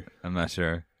together. I'm not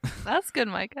sure. That's good,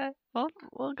 Micah. We'll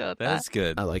go with that. That's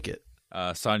good. I like it.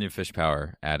 Sonia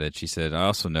Fishpower added, she said, I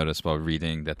also noticed while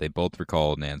reading that they both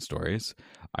recall Nan's stories.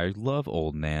 I love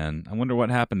old Nan. I wonder what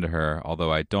happened to her, although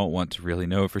I don't want to really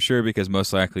know for sure because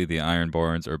most likely the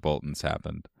Ironborns or Boltons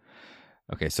happened.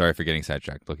 Okay, sorry for getting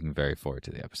sidetracked. Looking very forward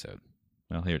to the episode.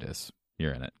 Well, here it is.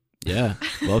 You're in it. Yeah,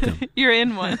 welcome. You're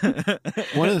in one.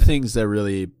 One of the things that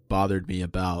really bothered me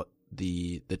about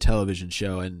the television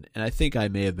show, and I think I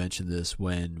may have mentioned this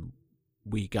when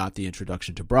we got the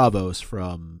introduction to Braavos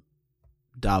from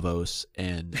Davos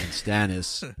and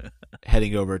Stannis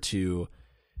heading over to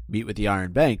meet with the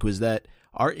Iron Bank, was that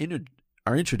our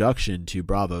introduction to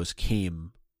Braavos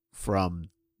came from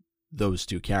those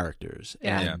 2 characters.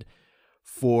 Yeah. And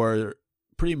for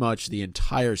pretty much the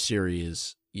entire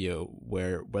series,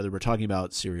 whether we're talking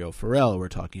about Syrio Forel or we're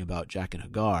talking about Jaqen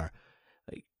H'ghar,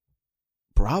 like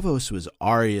Braavos was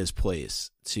Arya's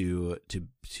place to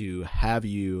have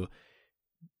you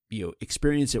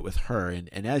experience it with her,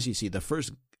 and as you see, the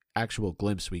first actual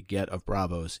glimpse we get of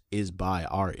Braavos is by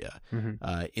Arya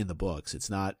in the books. It's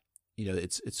not,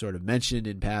 it's sort of mentioned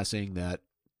in passing that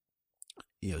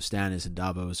Stannis and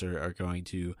Davos are going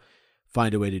to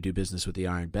find a way to do business with the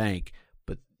Iron Bank,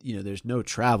 but there's no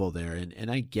travel there, and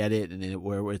I get it, and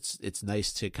where it's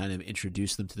nice to kind of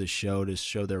introduce them to the show to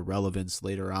show their relevance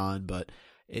later on, but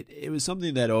it was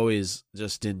something that always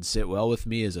just didn't sit well with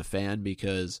me as a fan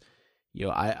because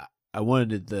I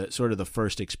wanted the sort of the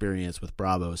first experience with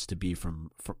Braavos to be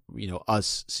from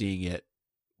us seeing it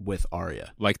with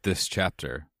Arya, like this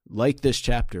chapter,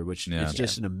 which is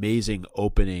just an amazing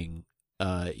opening.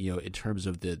 In terms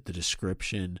of the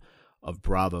description of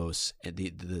Braavos and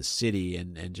the city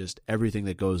and just everything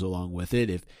that goes along with it.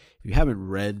 If you haven't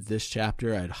read this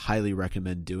chapter, I'd highly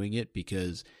recommend doing it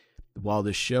because while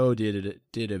the show did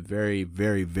a very,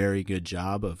 very, very good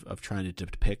job of trying to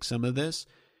depict some of this,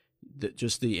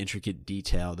 just the intricate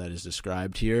detail that is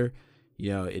described here,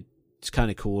 it's kind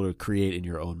of cool to create in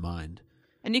your own mind.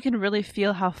 And you can really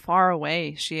feel how far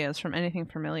away she is from anything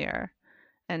familiar.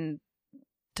 And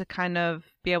to kind of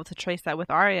be able to trace that with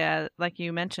Arya, like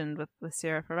you mentioned with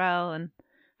Syrio Forel, and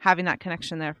having that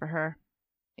connection there for her.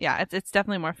 Yeah, it's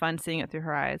definitely more fun seeing it through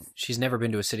her eyes. She's never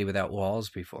been to a city without walls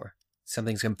before.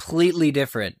 Something's completely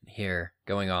different here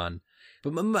going on.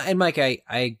 And Mike,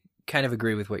 I kind of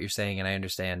agree with what you're saying, and I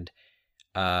understand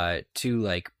too,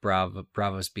 like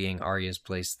Braavos being Arya's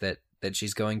place that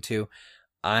she's going to.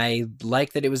 I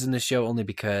like that it was in the show only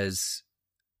because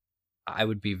I'm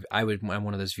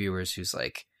one of those viewers who's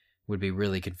like would be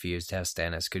really confused how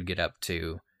Stannis could get up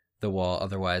to the wall.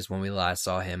 Otherwise, when we last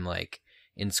saw him, like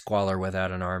in squalor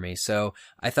without an army. So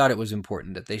I thought it was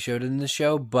important that they showed it in the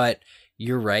show, but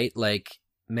you're right. Like,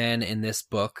 man, in this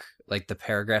book, like the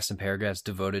paragraphs and paragraphs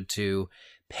devoted to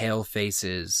pale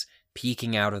faces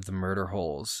peeking out of the murder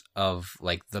holes of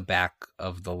like the back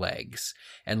of the legs,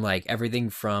 and like everything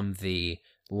from the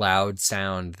loud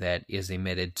sound that is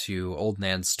emitted to Old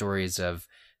Nan's stories of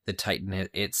the Titan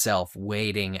itself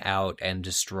wading out and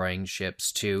destroying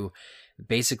ships, to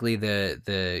basically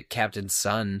the captain's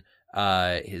son,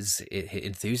 his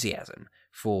enthusiasm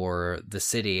for the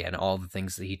city and all the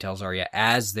things that he tells Arya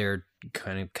as they're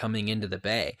kind of coming into the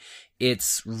bay.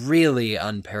 It's really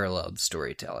unparalleled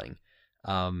storytelling.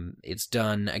 It's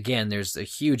done, again, there's a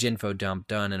huge info dump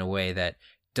done in a way that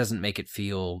doesn't make it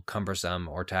feel cumbersome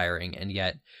or tiring, and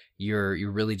yet you're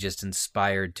really just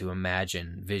inspired to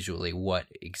imagine visually what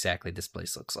exactly this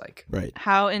place looks like. Right.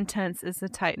 How intense is the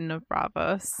Titan of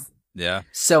Braavos? Yeah.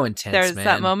 So intense, There's man.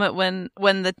 that moment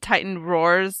when the Titan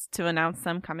roars to announce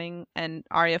them coming, and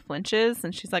Arya flinches,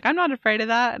 and she's like, "I'm not afraid of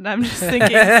that." And I'm just thinking,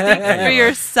 think for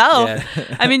yourself.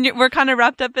 Yeah. I mean, we're kind of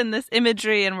wrapped up in this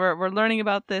imagery, and we're learning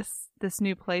about this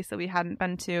new place that we hadn't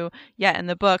been to yet in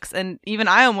the books. And even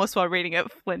I almost, while reading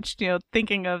it, flinched,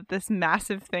 thinking of this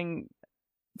massive thing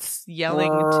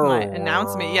yelling to my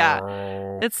announcement.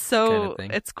 Yeah, it's so, Kind of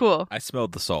thing. it's cool. I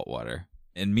smelled the salt water.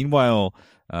 And meanwhile,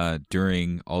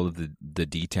 during all of the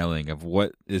detailing of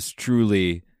what is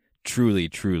truly, truly,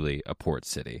 truly a port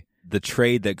city, the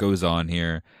trade that goes on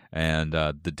here, and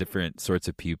the different sorts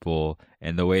of people,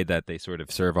 and the way that they sort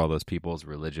of serve all those people's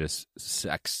religious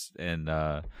sects, and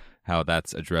how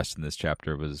that's addressed in this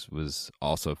chapter was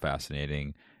also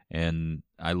fascinating. And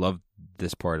I love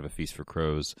this part of A Feast for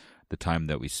Crows, the time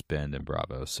that we spend in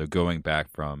Braavos. So going back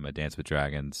from A Dance with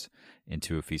Dragons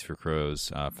into A Feast for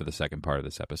Crows for the second part of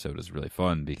this episode is really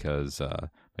fun because,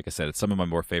 like I said, it's some of my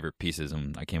more favorite pieces,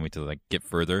 and I can't wait to get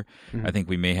further. Mhm. I think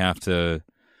we may have to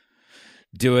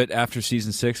do it after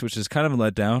season 6, which is kind of a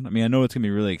letdown. I mean, I know it's going to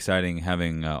be really exciting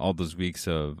having all those weeks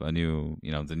of the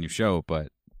new show, but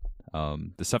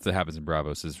the stuff that happens in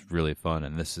Braavos is really fun,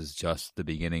 and this is just the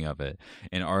beginning of it.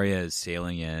 And Arya is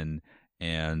sailing in,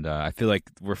 and I feel like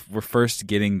we're first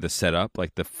getting the setup,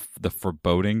 like the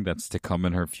foreboding that's to come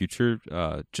in her future,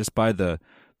 just by the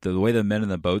way the men in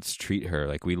the boats treat her.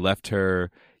 Like, we left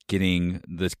her getting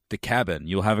the cabin.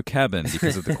 You'll have a cabin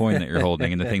because of the coin that you're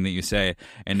holding and the thing that you say.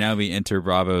 And now we enter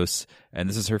Braavos, and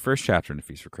this is her first chapter in A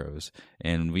Feast for Crows.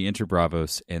 And we enter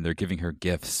Braavos, and they're giving her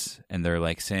gifts, and they're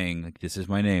saying, like, "This is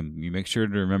my name. You make sure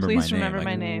to remember my name." Please remember Like,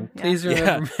 my name. Yeah. Please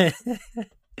remember.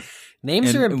 Names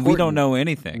and are important. we don't know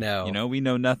anything. No. We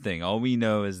know nothing. All we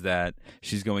know is that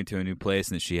she's going to a new place,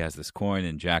 and that she has this coin,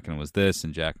 and Jaqen was this,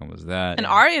 and Jaqen was that. And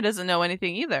Arya doesn't know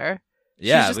anything either.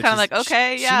 Yeah, she's just which kind of is- like,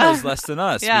 okay, she yeah. knows less than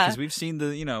us Yeah. because we've seen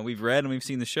we've read and we've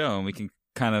seen the show, and we can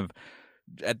kind of,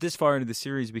 at this far into the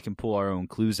series, we can pull our own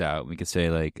clues out. We can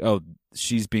say, like, oh,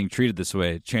 she's being treated this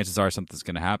way. Chances are something's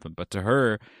going to happen. But to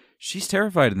her, she's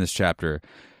terrified in this chapter.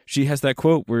 She has that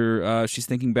quote where she's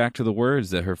thinking back to the words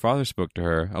that her father spoke to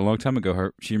her a long time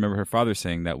ago. She remembered her father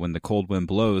saying that when the cold wind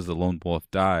blows, the lone wolf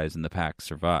dies and the pack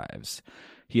survives.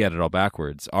 He had it all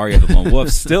backwards. Arya, the lone wolf,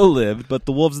 still lived, but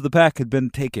the wolves of the pack had been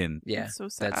taken. Yeah, That's so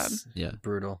sad. That's Yeah.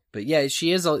 brutal. But yeah,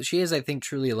 she is, I think,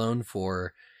 truly alone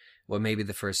for what may be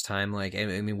the first time. Like, I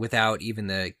mean, without even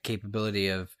the capability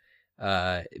of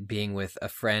being with a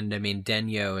friend. I mean,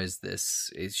 Denyo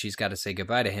she's got to say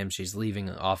goodbye to him. She's leaving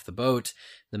off the boat.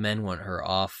 The men want her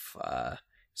off.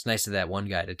 It's nice of that one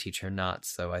guy to teach her knots,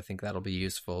 so I think that'll be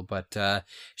useful. But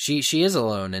she is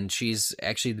alone, and she's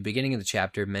actually at the beginning of the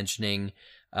chapter mentioning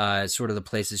sort of the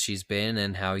places she's been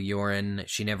and how Yoren,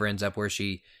 she never ends up where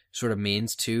she sort of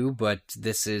means to, but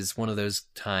this is one of those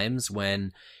times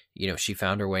when, she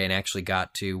found her way and actually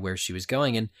got to where she was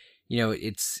going. And,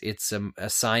 it's a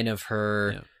sign of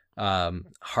her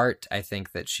heart, I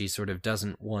think, that she sort of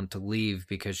doesn't want to leave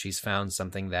because she's found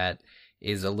something that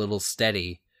is a little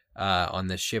steady on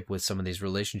this ship with some of these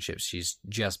relationships she's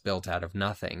just built out of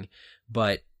nothing.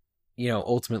 But,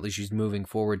 ultimately she's moving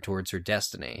forward towards her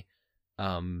destiny.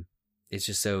 It's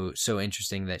just so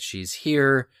interesting that she's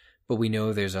here, but we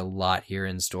know there's a lot here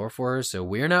in store for her, so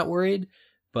we're not worried.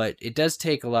 But it does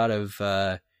take a lot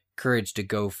of courage to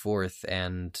go forth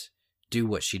and do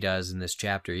what she does in this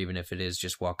chapter, even if it is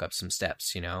just walk up some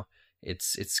steps.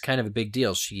 It's kind of a big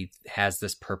deal. She has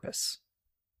this purpose.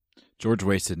 George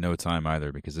wasted no time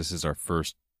either, because this is the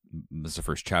first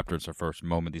chapter. It's our first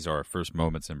moment. These are our first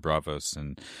moments in Braavos,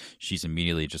 and she's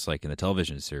immediately, just like in the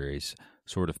television series,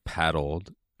 sort of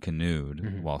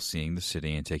canoed while seeing the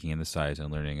city and taking in the sights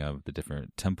and learning of the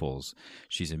different temples.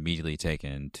 She's immediately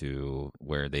taken to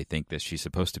where they think that she's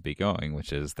supposed to be going,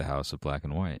 which is the House of Black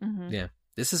and White. Mm-hmm. Yeah.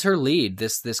 This is her lead.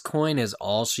 This coin is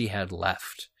all she had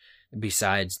left,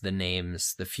 besides the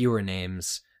names, the fewer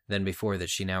names than before that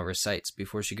she now recites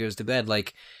before she goes to bed.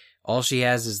 Like, all she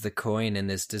has is the coin and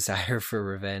this desire for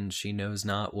revenge. She knows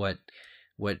not what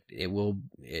it will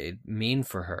mean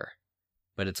for her,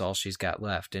 but it's all she's got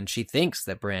left. And she thinks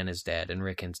that Bran is dead and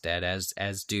Rickon's dead,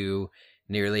 as do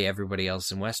nearly everybody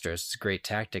else in Westeros. It's a great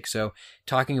tactic. So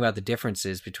talking about the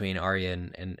differences between Arya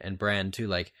and Bran too,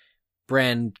 like,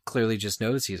 Bran clearly just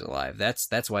knows he's alive.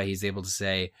 That's why he's able to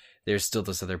say there's still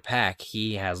this other pack.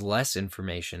 He has less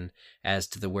information as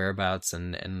to the whereabouts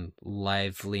and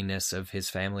liveliness of his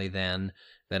family than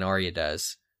Arya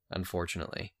does,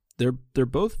 unfortunately. They're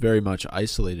both very much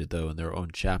isolated, though, in their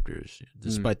own chapters,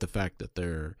 despite the fact that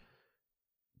they're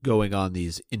going on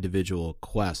these individual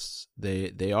quests.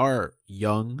 They are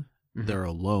young, they're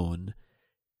alone,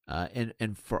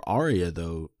 and for Arya,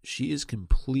 though, she is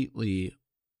completely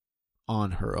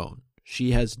on her own.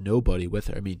 She has nobody with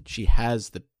her. I mean, she has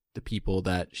the people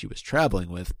that she was traveling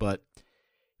with, but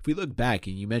if we look back,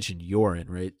 and you mentioned Yoren,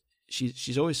 right?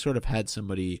 She's always sort of had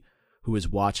somebody who is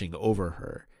watching over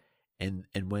her. And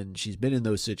when she's been in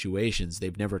those situations,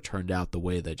 they've never turned out the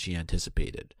way that she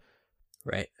anticipated.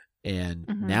 Right. And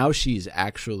now she's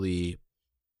actually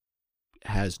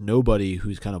has nobody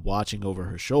who's kind of watching over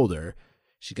her shoulder.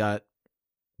 She got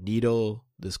Needle,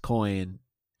 this coin,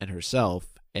 and herself,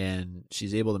 and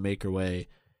she's able to make her way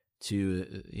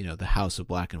to, the House of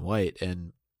Black and White.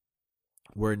 And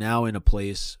we're now in a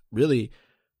place, really,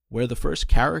 where the first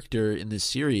character in this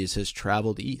series has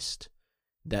traveled east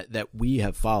that we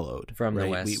have followed. From right? the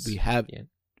west. We have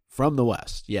from the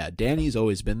west. Yeah, Dany's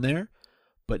always been there,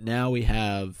 but now we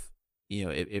have,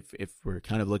 if we're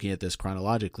kind of looking at this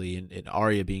chronologically, and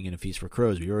Arya being in A Feast for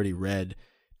Crows, we already read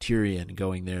Tyrion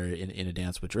going there in A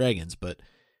Dance with Dragons, but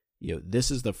this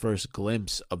is the first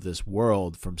glimpse of this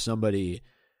world from somebody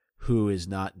who is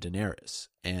not Daenerys,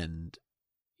 and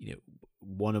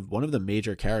one of the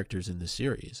major characters in the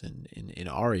series, and in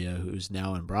Arya, who's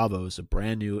now in Bravo, is a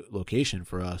brand new location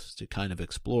for us to kind of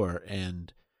explore,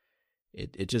 and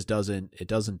it just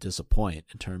doesn't disappoint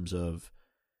in terms of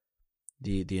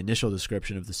the initial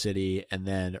description of the city, and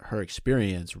then her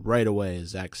experience right away, as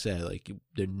Zach said, like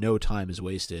no time is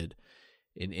wasted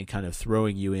in kind of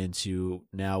throwing you into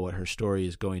now what her story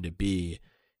is going to be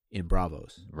in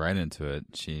Braavos. Right into it.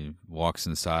 She walks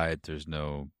inside. There's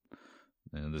no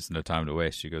time to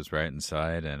waste. She goes right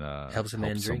inside and helps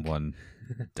someone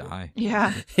die.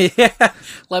 Yeah. Yeah.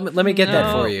 Let me get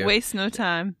that for you. Waste no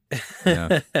time.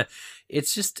 Yeah.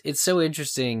 It's so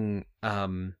interesting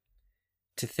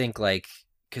to think, like,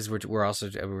 because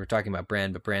we're talking about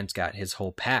Bran, but Bran's got his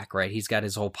whole pack, right? He's got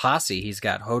his whole posse. He's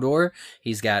got Hodor,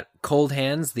 he's got Cold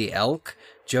Hands, the Elk,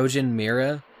 Jojen,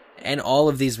 Mira, and all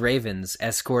of these ravens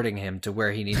escorting him to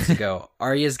where he needs to go.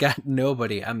 Arya's got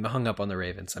nobody. I'm hung up on the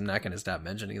ravens. I'm not going to stop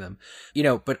mentioning them.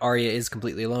 But Arya is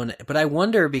completely alone. But I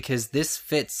wonder, because this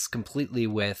fits completely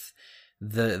with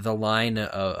the line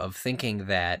of thinking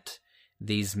that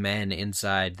these men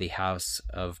inside the House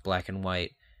of Black and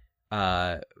White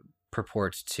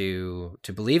purport to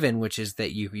believe in, which is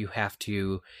that you have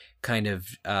to kind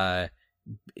of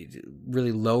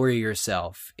really lower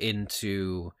yourself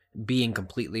into being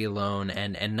completely alone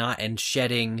and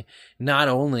shedding not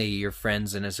only your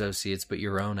friends and associates but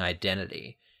your own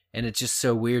identity. And it's just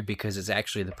so weird, because it's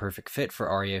actually the perfect fit for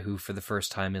Arya, who for the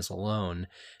first time is alone,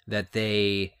 that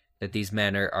these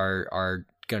men are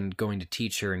going to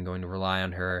teach her and going to rely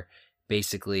on her,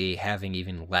 basically having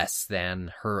even less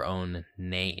than her own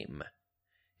name.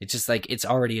 It's just like, it's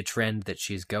already a trend that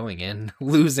she's going in,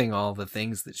 losing all the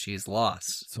things that she's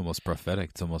lost. It's almost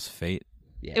prophetic. It's almost fate.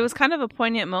 Yeah. It was kind of a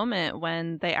poignant moment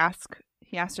when he asked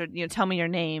her, tell me your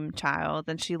name, child.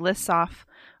 And she lists off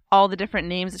all the different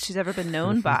names that she's ever been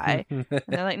known by. And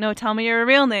they're like, no, tell me your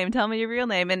real name. Tell me your real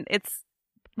name. And it's,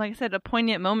 like I said, a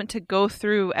poignant moment to go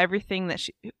through everything that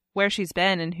where she's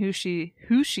been and who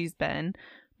she's been,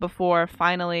 before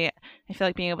finally, I feel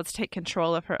like, being able to take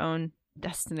control of her own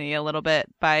destiny a little bit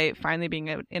by finally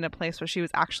being in a place where she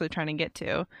was actually trying to get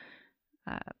to.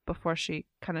 Before she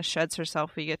kind of sheds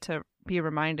herself, we get to be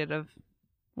reminded of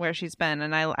where she's been,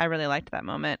 and I really liked that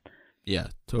moment. Yeah,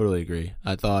 totally agree.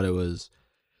 I thought it's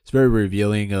very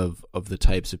revealing of the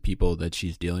types of people that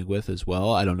she's dealing with as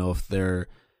well. I don't know if they're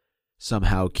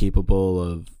somehow capable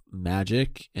of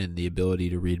magic and the ability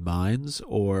to read minds,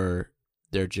 or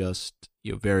they're just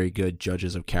very good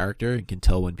judges of character and can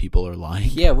tell when people are lying.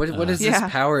 Yeah, what is this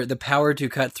power? The power to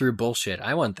cut through bullshit.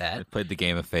 I want that. I played the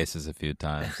Game of Faces a few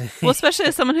times. Well, especially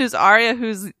as someone who's Arya,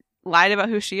 who's lied about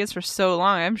who she is for so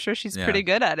long, I'm sure she's pretty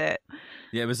good at it.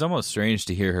 Yeah, it was almost strange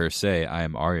to hear her say, "I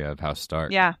am Arya of House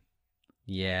Stark." Yeah.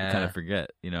 Yeah. You kind of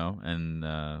forget,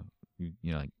 and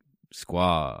like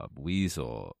Squab,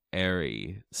 Weasel,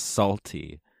 Airy,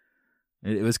 Salty.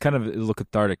 It was kind of a little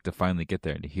cathartic to finally get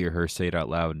there and to hear her say it out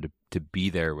loud and to be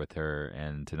there with her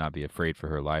and to not be afraid for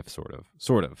her life, sort of.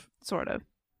 It's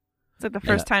like the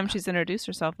first time she's introduced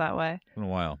herself that way. In a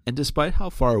while. And despite how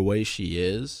far away she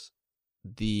is,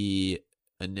 the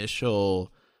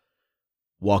initial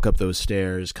walk up those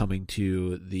stairs coming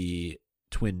to the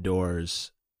twin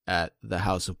doors at the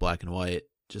House of Black and White,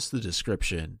 just the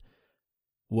description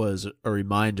was a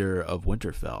reminder of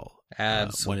Winterfell.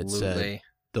 Absolutely. When it said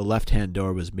the left-hand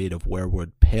door was made of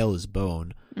weirwood pale as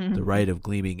bone, the right of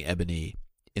gleaming ebony.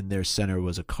 In their center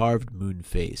was a carved moon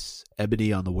face,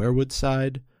 ebony on the weirwood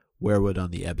side, weirwood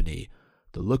on the ebony.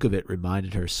 The look of it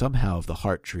reminded her somehow of the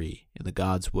heart tree in the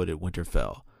God's Wood at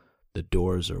Winterfell. The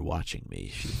doors are watching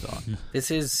me, she thought. This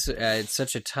is it's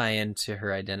such a tie-in to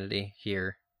her identity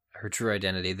here, her true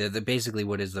identity. The basically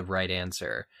what is the right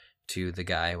answer to the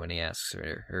guy when he asks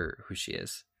her who she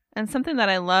is. And something that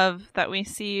I love that we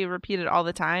see repeated all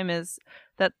the time is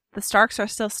that the Starks are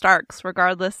still Starks,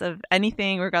 regardless of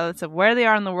anything, regardless of where they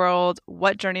are in the world,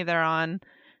 what journey they're on.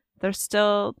 They're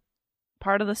still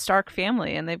part of the Stark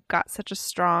family, and they've got such a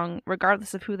strong,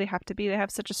 regardless of who they have to be, they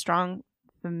have such a strong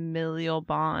familial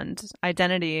bond,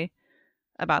 identity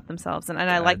about themselves. And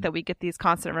I like that we get these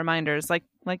constant reminders, like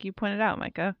you pointed out,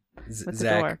 Micah.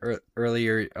 Zach,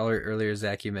 earlier,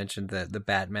 Zach, you mentioned the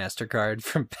Bat MasterCard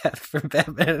from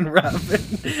Batman and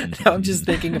Robin. Now I'm just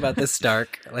thinking about the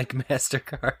Stark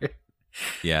MasterCard.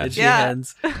 Yeah, that she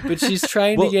hands, but she's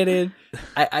trying to get in.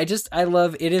 I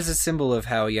love it. Is a symbol of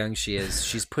how young she is.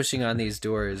 She's pushing on these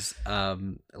doors.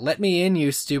 Let me in,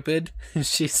 you stupid.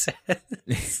 She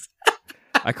says.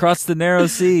 I crossed the narrow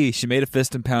sea. She made a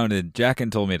fist and pounded.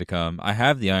 Jaqen told me to come. I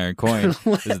have the iron coin.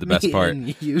 This is the best part.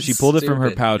 She pulled it from her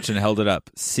pouch and held it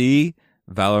up. See?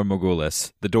 Valor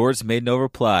Morghulis. The doors made no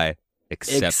reply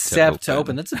except to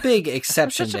open. That's a big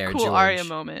exception Such a there, cool George. Arya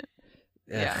moment.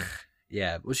 Yeah.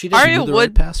 Yeah. Well, she Arya the would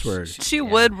right password. She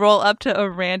would roll up to a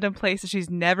random place that she's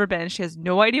never been. She has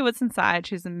no idea what's inside.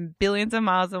 She's billions of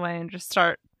miles away and just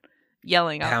start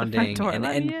yelling out the front door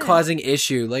and causing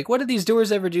issue. Like, what did these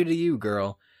doors ever do to you,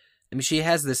 girl? I mean, she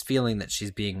has this feeling that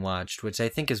she's being watched, which I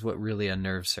think is what really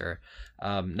unnerves her.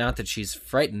 Not that she's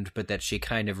frightened, but that she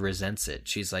kind of resents it.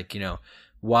 She's like,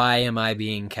 why am I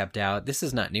being kept out? This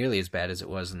is not nearly as bad as it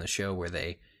was in the show where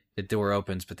the door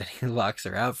opens, but then he locks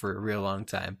her out for a real long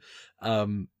time.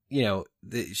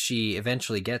 She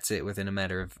eventually gets it within a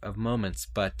matter of moments,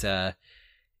 but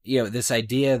this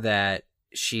idea that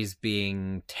she's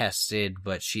being tested,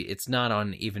 but it's not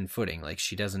on even footing. Like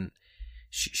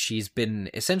she's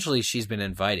been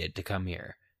invited to come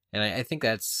here. And I think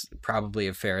that's probably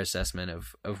a fair assessment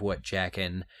of what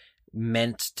Jaqen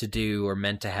meant to do or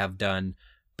meant to have done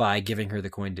by giving her the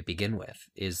coin to begin with,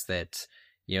 is that,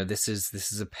 this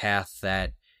is a path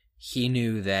that he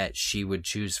knew that she would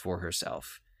choose for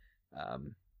herself,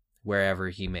 wherever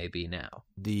he may be now.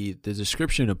 The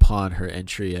description upon her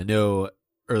entry, I know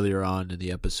earlier on in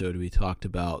the episode we talked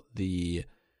about the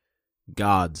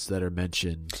gods that are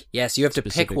mentioned. Yes, you have to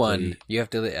pick one. You have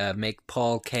to make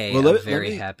Paul K a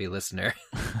very happy listener.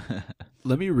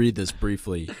 Let me read this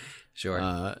briefly.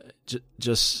 Sure.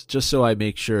 Just so I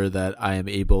make sure that I am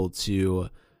able to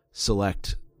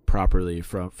select properly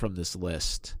from this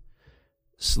list.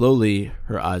 Slowly,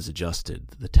 her eyes adjusted.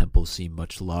 The temple seemed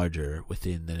much larger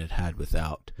within than it had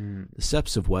without. The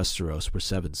Septs of Westeros were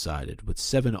seven-sided, with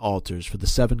 7 altars for the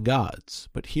 7 gods,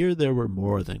 but here there were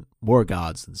more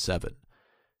gods than 7.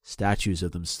 Statues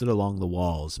of them stood along the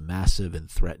walls, massive and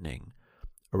threatening.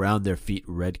 Around their feet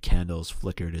red candles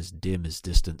flickered as dim as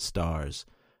distant stars.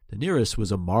 The nearest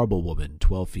was a marble woman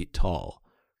 12 feet tall.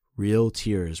 Real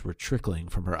tears were trickling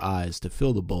from her eyes to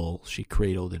fill the bowl she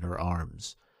cradled in her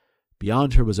arms.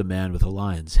 Beyond her was a man with a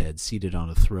lion's head seated on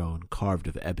a throne carved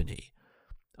of ebony.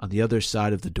 On the other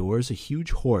side of the doors, a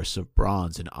huge horse of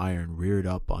bronze and iron reared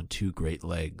up on 2 great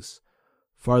legs.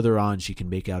 Farther on, she can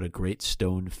make out a great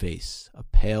stone face, a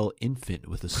pale infant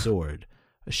with a sword,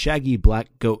 a shaggy black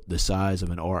goat the size of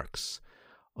an oryx,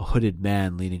 a hooded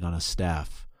man leaning on a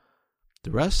staff.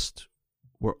 The rest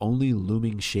were only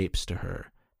looming shapes to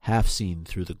her, half seen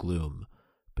through the gloom.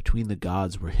 Between the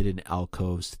gods were hidden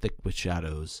alcoves thick with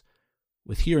shadows,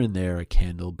 with here and there a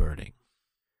candle burning.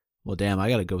 Well, damn, I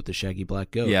gotta go with the shaggy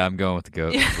black goat. Yeah, I'm going with the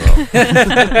goat as well.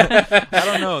 I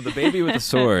don't know, the baby with the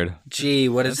sword. Gee,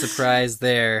 what a surprise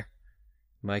there.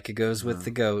 Micah goes with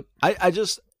the goat. I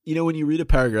just, when you read a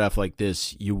paragraph like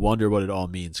this, you wonder what it all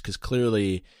means, because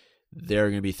clearly there are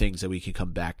going to be things that we can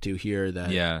come back to here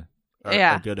that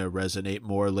are going to resonate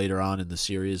more later on in the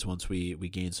series once we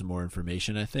gain some more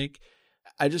information, I think.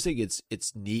 I just think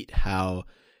it's neat how,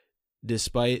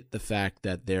 despite the fact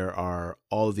that there are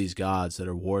all of these gods that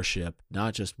are worshipped,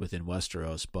 not just within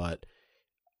Westeros, but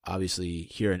obviously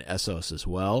here in Essos as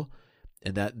well,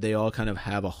 and that they all kind of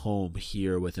have a home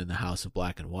here within the House of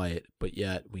Black and White, but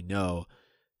yet we know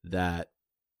that,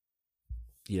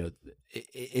 you know,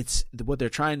 it's what they're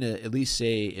trying to at least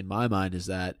say in my mind is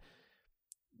that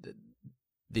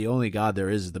the only God there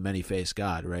is the many-faced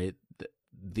God, right?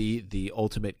 The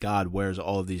ultimate God wears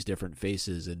all of these different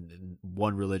faces, and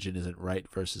one religion isn't right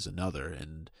versus another.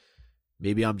 And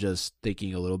maybe I'm just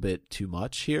thinking a little bit too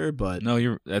much here, but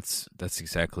no, that's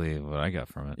exactly what I got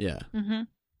from it. Yeah. Mm-hmm.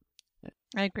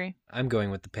 I agree. I'm going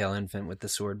with the pale infant with the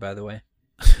sword, by the way.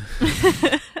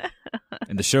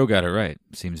 And the show got it right.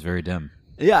 Seems very dim.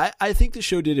 Yeah, I think the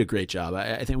show did a great job.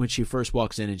 I think when she first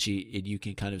walks in and you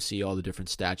can kind of see all the different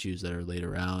statues that are laid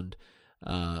around.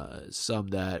 Some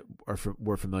that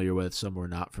we're familiar with, some we're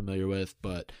not familiar with,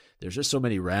 but there's just so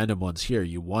many random ones here.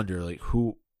 You wonder, like,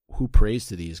 who prays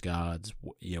to these gods?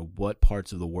 You know, what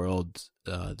parts of the world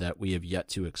that we have yet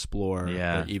to explore,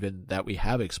 or even that we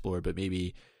have explored, but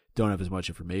maybe don't have as much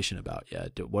information about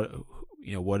yet. What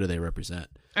do they represent?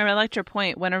 I liked your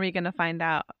point. When are we going to find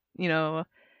out? You know,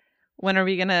 when are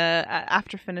we going to,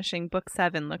 after finishing book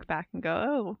 7, look back and go,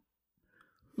 oh,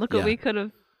 look what we could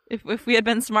have. If we had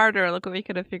been smarter, look what we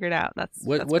could have figured out. That's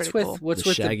what's pretty with cool. what's the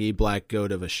with shaggy black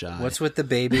goat of a shy. What's with the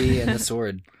baby and the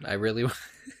sword? I really.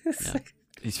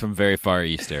 He's from very far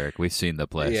east, Eric. We've seen the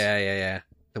place. Yeah.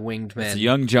 The winged man. It's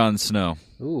young Jon Snow.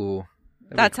 Ooh,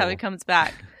 that's how he comes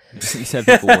back. He's had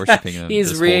people worshiping him. He's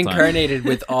this whole time. reincarnated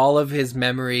with all of his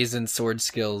memories and sword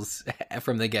skills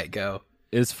from the get-go.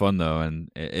 It was fun though,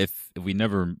 and if we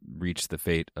never reach the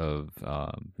fate of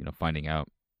finding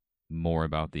out more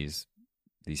about these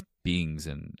beings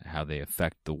and how they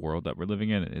affect the world that we're living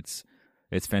in, it's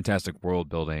fantastic world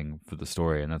building for the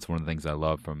story, and that's one of the things I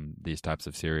love from these types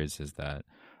of series is that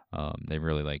they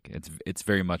really it's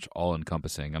very much all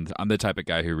encompassing. I'm the type of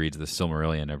guy who reads the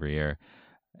Silmarillion every year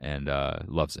and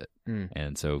loves it,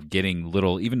 and so getting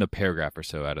even a paragraph or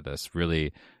so out of this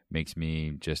really makes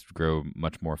me just grow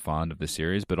much more fond of the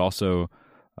series, but also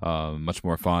much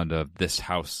more fond of this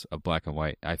House of Black and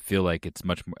White. I feel like it's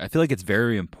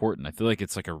very important. I feel like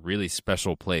it's like a really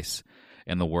special place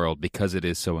in the world because it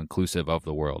is so inclusive of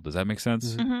the world. Does that make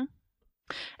sense? Mm-hmm.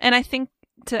 And I think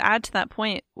to add to that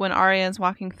point, when Arya is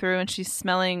walking through and she's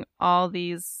smelling all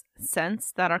these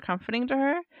scents that are comforting to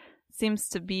her, seems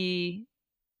to be,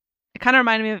 it kind of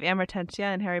reminded me of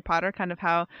Amortentia in Harry Potter, kind of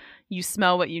how you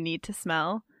smell what you need to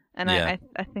smell. And I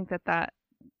think that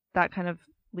kind of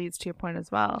leads to your point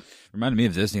as well. Reminded me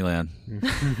of Disneyland.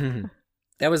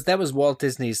 That was Walt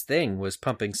Disney's thing, was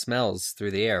pumping smells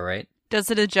through the air, right? Does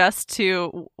it adjust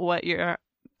to what your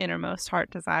innermost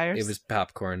heart desires? It was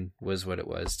popcorn, was what it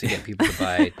was, to get people to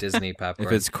buy Disney popcorn.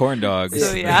 If it's corn dogs,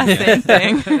 so yeah, same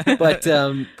thing. But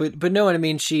no, I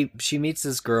mean, she meets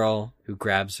this girl who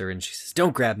grabs her, and she says,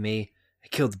 "Don't grab me! I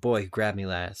killed the boy who grabbed me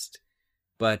last."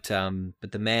 But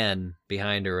the man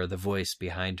behind her, or the voice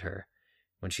behind her,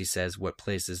 when she says, "What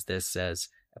place is this?" says,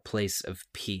 "A place of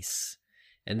peace."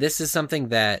 And this is something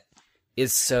that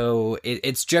is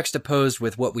it's juxtaposed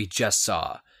with what we just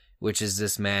saw, which is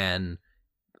this man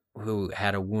who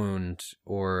had a wound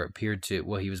or appeared to,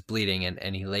 he was bleeding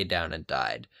and he laid down and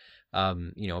died. A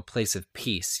place of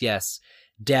peace. Yes,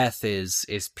 death is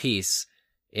peace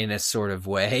in a sort of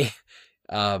way.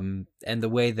 And the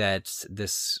way that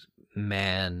this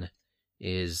man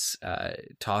is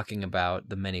talking about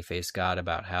the many-faced God,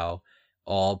 about how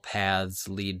all paths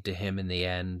lead to him in the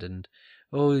end, and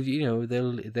they'll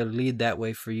lead that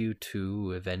way for you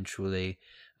too eventually.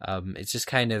 It's just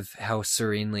kind of how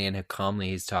serenely and how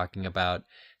calmly he's talking about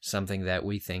something that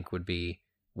we think would be,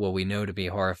 we know to be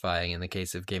horrifying. In the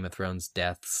case of Game of Thrones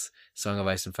deaths, Song of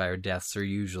Ice and Fire deaths are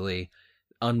usually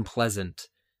unpleasant.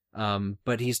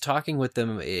 But he's talking with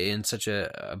them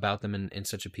about them in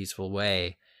such a peaceful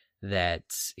way that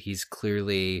he's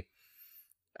clearly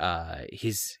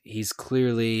he's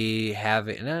clearly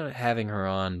not having her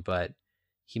on, but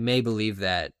he may believe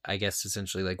that, I guess,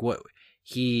 essentially, like, what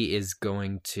he is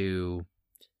going to,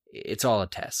 it's all a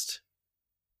test,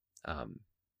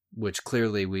 which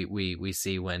clearly we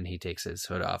see when he takes his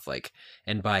hood off, like,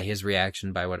 and by his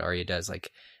reaction, by what Arya does,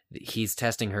 like, he's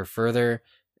testing her further,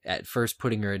 at first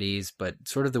putting her at ease, but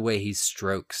sort of the way he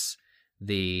strokes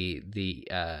the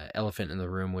elephant in the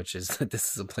room, which is that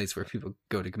this is a place where people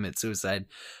go to commit suicide,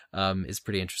 is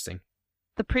pretty interesting.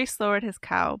 The priest lowered his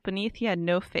cowl. Beneath he had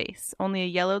no face, only a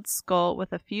yellowed skull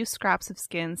with a few scraps of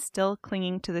skin still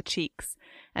clinging to the cheeks,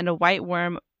 and a white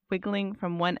worm wiggling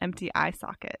from one empty eye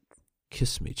socket.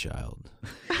 Kiss me, child.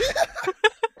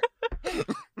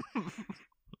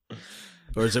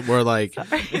 Or is it more like...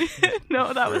 Sorry.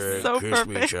 No, that was so Kiss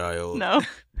perfect. me, child. No.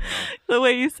 The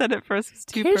way you said it first was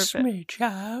too Kiss perfect. me,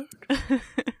 child.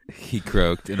 He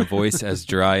croaked in a voice as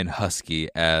dry and husky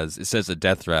as it says a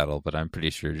death rattle, but I'm pretty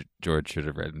sure George should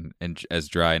have written as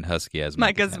dry and husky as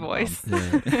Micah's Tannenbaum. voice.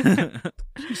 Yeah.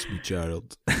 Kiss me,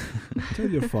 child. Tell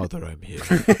your father I'm here.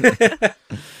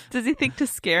 Does he think to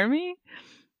scare me?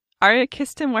 Arya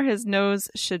kissed him where his nose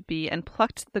should be and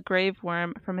plucked the grave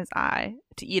worm from his eye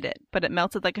to eat it, but it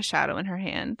melted like a shadow in her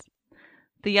hand.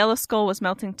 The yellow skull was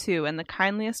melting too, and the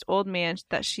kindliest old man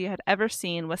that she had ever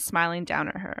seen was smiling down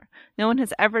at her. No one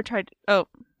has ever tried... Oh,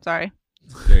 sorry.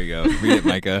 There you go. Read it,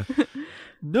 Micah.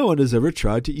 No one has ever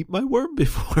tried to eat my worm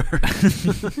before.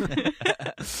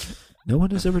 No one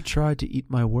has ever tried to eat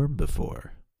my worm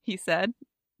before. He said.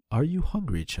 Are you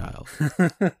hungry, child?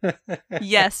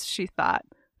 Yes, she thought,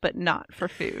 but not for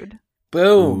food.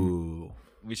 Boom. Ooh.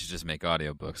 We should just make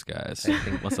audiobooks, guys. I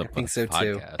think- What's up? I think with so, too.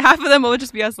 podcast? Half of them will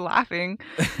just be us laughing.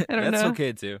 I don't That's know.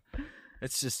 okay too.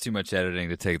 It's just too much editing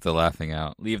to take the laughing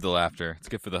out. Leave the laughter. It's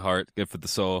good for the heart, good for the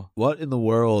soul. What in the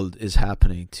world is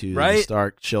happening to the Right?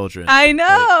 Stark children? I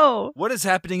know! What is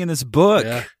happening in this book?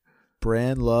 Yeah.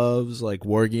 Bran loves like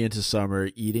warging into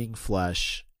summer, eating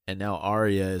flesh, and now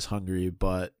Arya is hungry,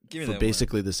 but Give me for that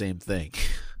basically the same thing.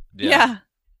 Yeah.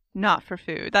 Not for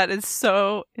food. That is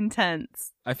so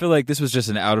intense. I feel like this was just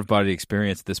an out of body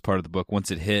experience. This part of the book,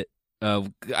 once it hit, I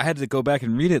had to go back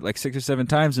and read it like 6 or 7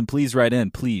 times. And please write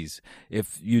in, please,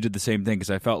 if you did the same thing, because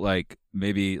I felt like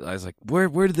maybe I was like, where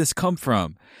did this come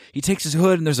from? He takes his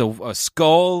hood and there's a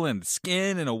skull and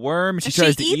skin and a worm, and she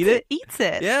tries to eat it. Eats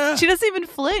it. Yeah. She doesn't even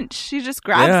flinch. She just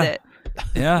grabs Yeah. it.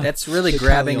 Yeah, That's really The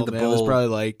grabbing old the man was bull probably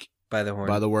like by the horn.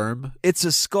 by the worm. it's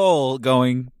a skull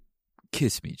going,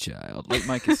 "Kiss me, child," like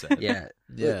Micah said. Yeah.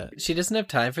 Yeah. She doesn't have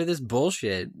time for this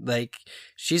bullshit. Like,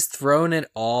 she's thrown it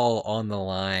all on the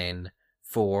line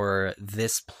for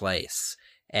this place.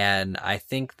 And I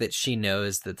think that she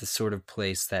knows that the sort of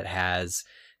place that has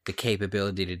the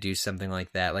capability to do something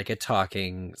like that, like a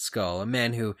talking skull, a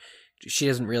man who she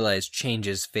doesn't realize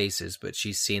changes faces, but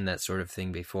she's seen that sort of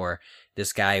thing before.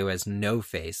 This guy who has no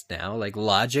face now, like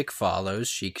logic follows,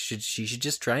 she should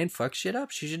just try and fuck shit up.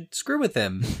 She should screw with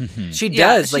him. She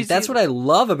Yeah, does. Like, she's- that's what I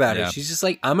love about Yeah. it. She's just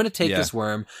like, I'm gonna take Yeah. this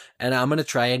worm and I'm gonna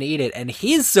try and eat it. And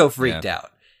he's so freaked Yeah.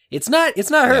 out. It's not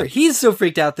her. Yeah. He's so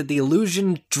freaked out that the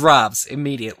illusion drops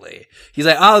immediately. He's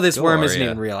like, oh, this Go, worm isn't Arya.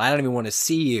 even real. I don't even want to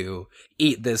see you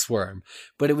eat this worm.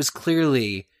 But it was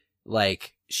clearly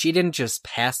like she didn't just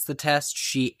pass the test,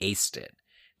 she aced it.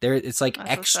 It's like That's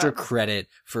what's extra up. credit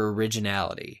for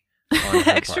originality on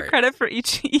her Extra part. credit for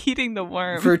eating the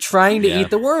worm. For trying to Yeah.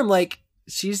 eat the worm. Like,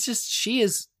 she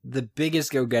is the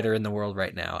biggest go-getter in the world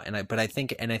right now. And I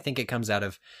think it comes out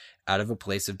of a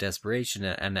place of desperation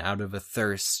and out of a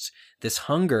thirst. This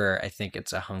hunger, I think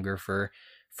it's a hunger for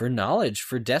knowledge,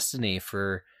 for destiny,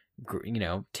 for,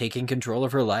 taking control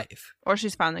of her life. Or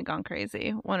she's finally gone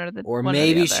crazy. Or one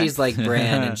maybe the other. she's like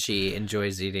Bran and she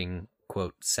enjoys eating,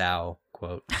 quote, sow,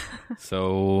 quote.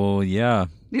 So yeah,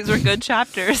 These were good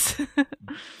chapters.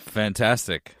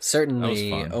 fantastic. Certainly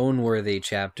That was fun. own-worthy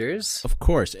chapters. Of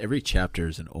course, every chapter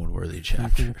is an own-worthy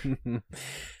chapter.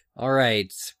 All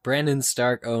right. Brandon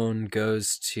Stark own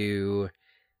goes to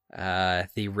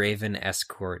the Raven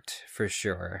escort for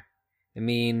sure. I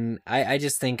mean, I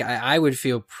just think I would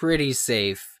feel pretty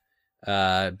safe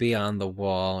beyond the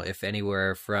wall if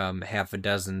anywhere from half a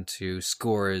dozen to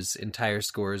entire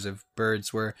scores of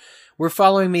birds were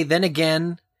following me. Then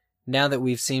again, now that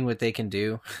we've seen what they can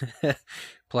do,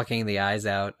 plucking the eyes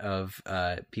out of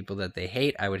people that they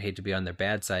hate, I would hate to be on their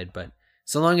bad side, but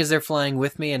so long as they're flying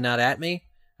with me and not at me,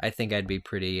 I think I'd be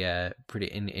pretty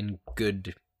in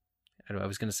good. I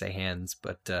was going to say hands,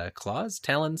 but claws,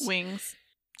 talons, Wings.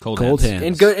 Cold hands. hands.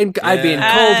 in good. I'd be in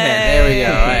Yeah. cold hand. There we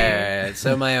go. Hey. All right.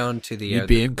 So my own to the You'd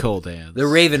be in cold hands. the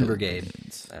Raven Brigade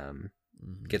Mhm.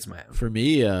 gets my own. For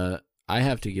me, I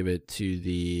have to give it to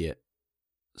the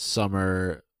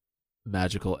summer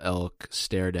magical elk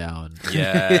stare down.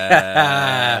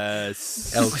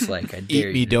 Yes. Elk's like, I dare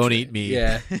Eat me, you to don't try. eat me.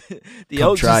 Yeah. The Come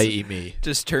elk try, just, eat me.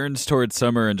 just turns towards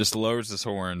Summer and just lowers his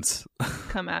horns.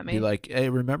 Come at me. Be like, hey,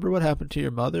 remember what happened to your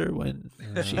mother when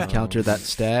she encountered that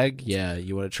stag? Yeah,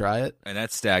 you want to try it? And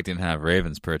that stag didn't have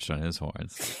ravens perched on his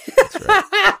horns. That's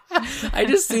right. I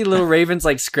just see little ravens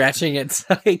like scratching it,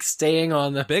 like staying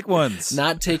on the Big ones.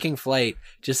 not taking flight,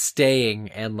 just staying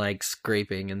and like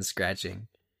scraping and scratching.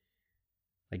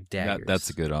 like daggers. That's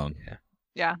a good own. Yeah.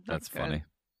 Yeah, That's good. funny.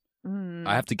 Mm.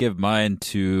 I have to give mine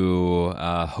to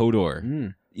Hodor.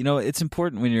 Mm. You know, it's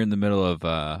important when you're in the middle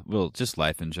of just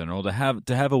life in general to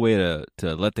have a way to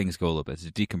let things go a little bit,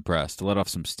 to decompress, to let off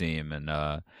some steam.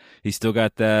 And he's still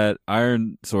got that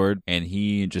iron sword, and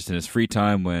he just in his free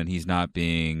time when he's not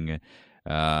being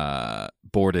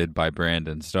boarded by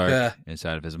Brandon Stark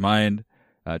inside of his mind,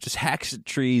 just hacks at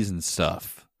trees and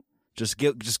stuff. Just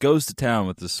goes to town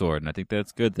with the sword, and I think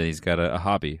that's good that he's got a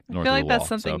hobby. I feel like that's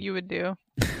something you would do.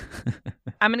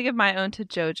 I'm gonna give my own to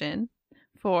Jojen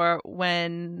for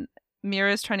when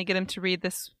Mira's trying to get him to read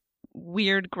this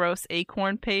weird, gross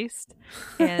acorn paste,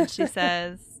 and she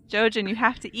says, "Jojen, you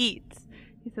have to eat."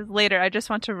 He says, "Later, I just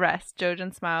want to rest."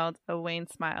 Jojen smiled. Owain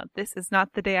smiled. "This is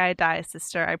not the day I die,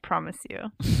 sister. I promise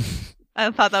you."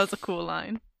 I thought that was a cool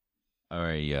line. All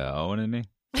right, Owen and me.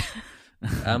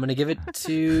 I'm going to give it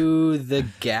to the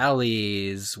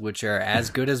galleys, which are as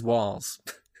good as walls.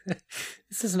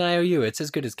 This is an IOU. It's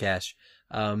as good as cash.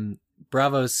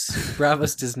 Bravos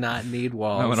does not need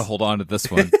walls. I'm going to hold on to this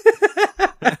one.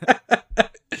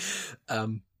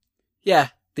 Yeah,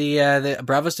 the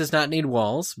Bravos does not need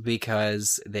walls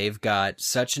because they've got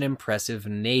such an impressive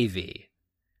navy.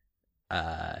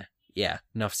 Yeah,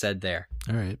 enough said there.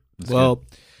 All right. That's Well, good.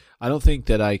 I don't think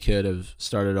that I could have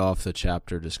started off the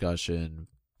chapter discussion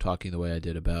talking the way I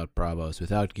did about Bravos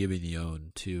without giving the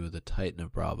own to the Titan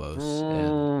of Bravos.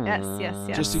 And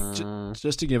Yes.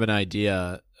 just to give an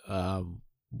idea,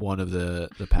 one of the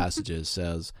passages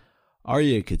says,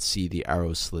 Arya could see the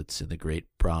arrow slits in the great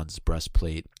bronze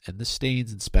breastplate and the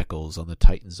stains and speckles on the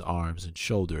Titan's arms and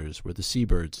shoulders where the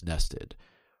seabirds nested.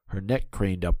 Her neck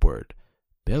craned upward.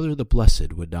 Balor the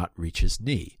Blessed would not reach his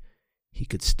knee. He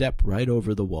could step right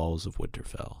over the walls of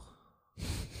Winterfell.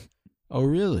 Oh,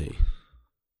 really?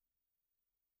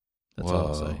 That's all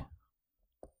I'll say.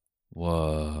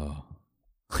 Whoa.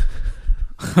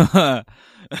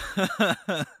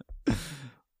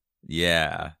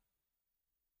 Yeah.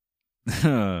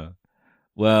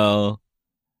 Well,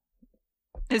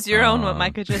 Is your own what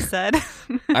Micah just said?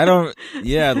 I don't.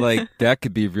 Yeah, like that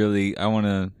could be really. I want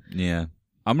to. Yeah,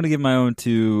 I'm gonna give my own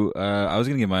to. I was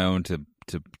gonna give my own to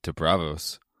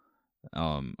Bravos.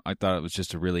 I thought it was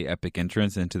just a really epic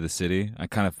entrance into the city. I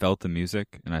kind of felt the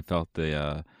music, and I felt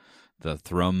the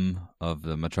thrum of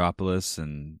the metropolis,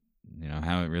 and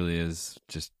how it really is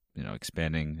just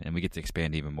expanding, and we get to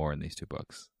expand even more in these two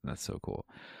books. That's so cool.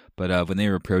 But when they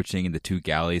were approaching and the two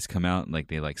galleys come out and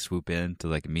they swoop in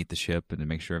to meet the ship and to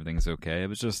make sure everything's okay, it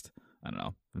was just, I don't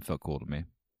know, it felt cool to me.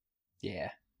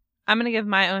 Yeah. I'm going to give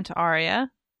my own to Arya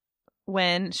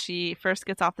when she first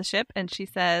gets off the ship and she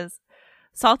says,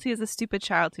 "Salty is a stupid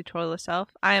child," she told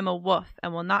herself. "I am a wolf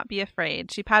and will not be afraid."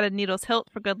 She patted Needle's hilt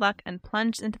for good luck and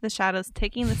plunged into the shadows,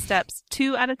 taking the steps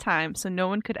 2 at a time so no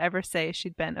one could ever say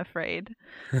she'd been afraid.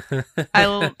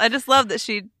 I just love that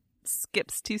she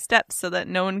skips 2 steps so that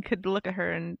no one could look at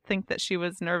her and think that she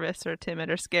was nervous or timid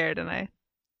or scared, and I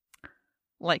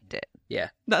liked it. Yeah.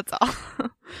 That's all.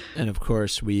 And of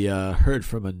course, we heard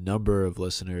from a number of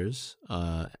listeners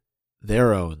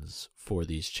their owns for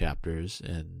these chapters,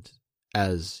 and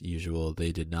as usual,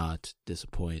 they did not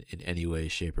disappoint in any way,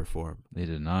 shape, or form. They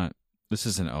did not. This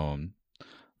is an own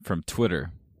from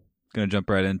Twitter. Going to jump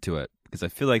right into it because I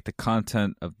feel like the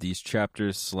content of these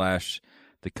chapters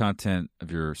 / the content of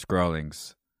your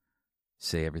scrawlings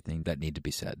say everything that need to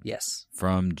be said. Yes.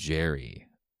 From Jerry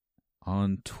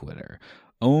on Twitter.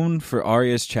 Own for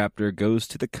Arya's chapter goes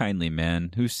to the kindly man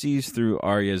who sees through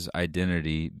Arya's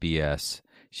identity BS.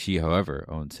 She, however,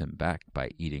 owns him back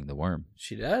by eating the worm.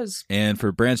 She does. And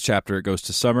for Bran's chapter, it goes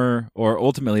to Summer, or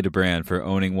ultimately to Bran, for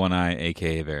owning One Eye,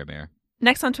 a.k.a. Varamir.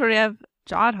 Next on Twitter, we have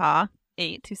Jodha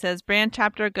 8, who says, "Bran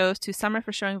chapter goes to Summer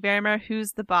for showing Varamir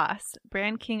who's the boss.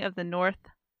 Bran king of the north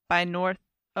by north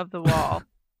of the wall."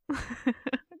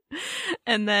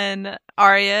 And then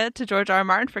Arya to George R. R.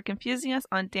 Martin for confusing us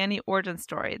on Dany origin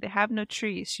story. They have no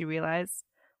trees, she realized.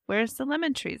 Where's the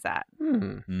lemon trees at?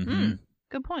 Mm-hmm.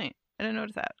 Good point. I didn't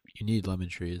notice that. You need lemon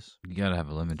trees. You gotta have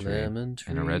a lemon tree. Lemon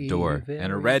tree and a red door. very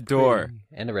And a red door. pretty.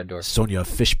 And a red door. Sonia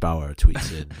Fishbauer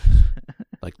tweets in,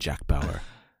 like Jack Bauer,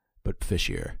 but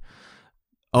fishier.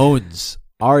 Owns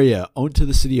Arya owned to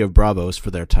the city of Bravos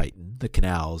for their Titan, the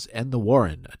canals, and the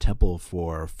Warren, a temple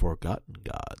for forgotten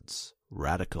gods.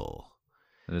 Radical.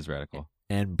 That is radical.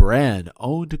 And Bran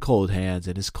owned to Cold Hands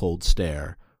and his cold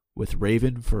stare, with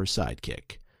Raven for a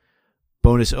sidekick.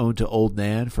 Bonus owned to Old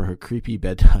Nan for her creepy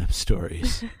bedtime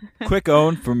stories. Quick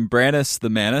own from Brannis the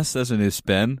Manus. That's a new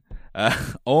spin.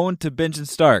 Own to Benjen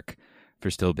Stark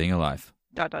for still being alive. ...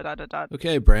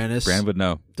 Okay, Brannis. Bran would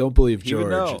know. Don't believe He would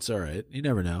George. know. It's all right. You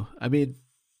never know. I mean,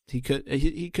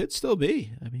 He could still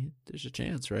be. I mean, there's a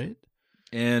chance, right?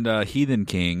 And Heathen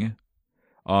King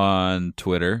on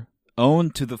Twitter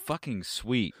owned to the fucking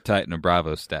sweet Titan of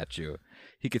Bravo statue.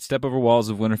 He could step over walls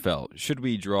of Winterfell. Should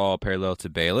we draw a parallel to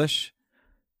Baelish?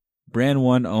 Bran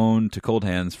 1 owned to Cold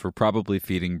Hands for probably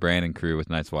feeding Bran and crew with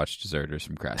Night's Watch deserters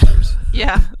from Crackers.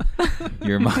 Yeah.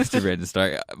 You're a monster, Brandon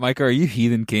Stark. Micah, are you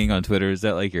Heathen King on Twitter? Is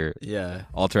that like your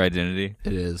alter identity?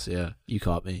 It is, yeah. You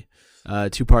caught me.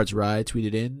 2 Parts Rye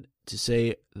tweeted in to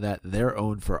say that their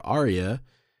own for Arya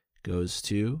goes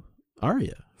to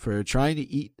Arya for trying to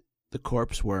eat the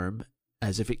corpse worm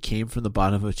as if it came from the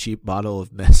bottom of a cheap bottle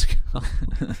of mezcal.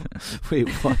 Wait,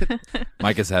 what?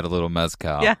 Micah's had a little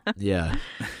mezcal. Yeah.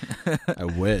 I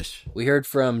wish. We heard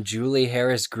from Julie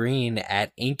Harris Green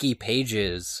at Inky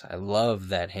Pages. I love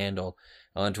that handle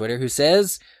on Twitter, who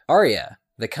says, Arya,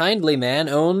 the kindly man,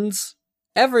 owns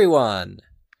everyone.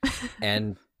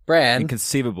 And Bran.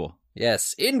 Inconceivable.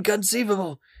 Yes,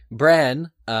 inconceivable. Bran,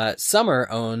 Summer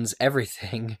owns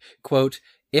everything. Quote,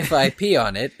 if I pee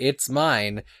on it, it's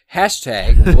mine.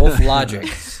 Hashtag wolf logic.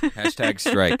 Hashtag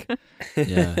strike.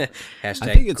 Yeah. Hashtag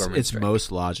I think it's strike.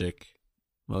 most logic.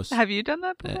 Have you done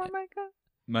that before, Micah?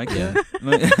 Micah?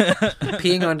 Yeah.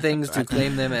 Peeing on things to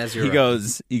claim them as your own.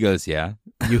 He goes, yeah.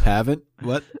 You haven't?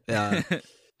 What? I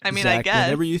mean, Zach, I guess.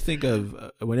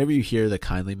 Whenever you hear the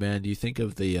kindly man, do you think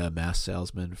of the mask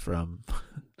salesman from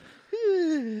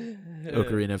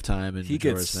Ocarina of Time and He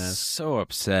Majora's gets Mask? so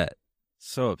upset.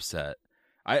 So upset.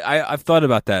 I've thought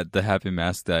about that, the Happy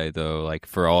Mask guy, though, like,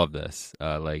 for all of this.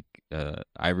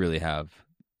 I really have.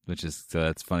 Which is,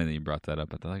 it's funny that you brought that up.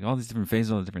 But like all these different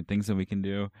phases, all the different things that we can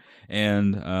do.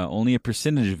 And only a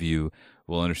percentage of you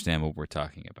will understand what we're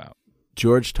talking about.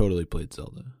 George totally played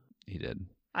Zelda. He did.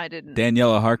 I didn't.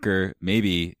 Daniela Harker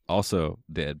maybe also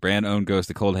did. Bran owned goes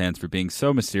to Cold Hands for being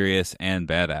so mysterious and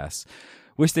badass.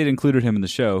 Wish they'd included him in the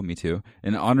show. Me too.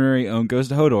 An honorary own goes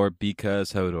to Hodor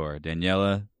because Hodor.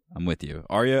 Daniela, I'm with you.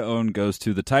 Arya own goes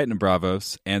to the Titan of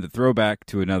Bravos and the throwback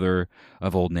to another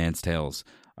of Old Nan's tales.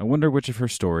 I wonder which of her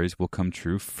stories will come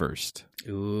true first.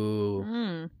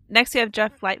 Ooh. Next, we have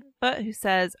Jeff Lightfoot, who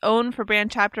says, Own for Bran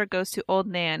chapter goes to Old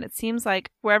Nan. It seems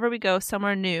like wherever we go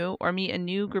somewhere new or meet a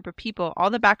new group of people, all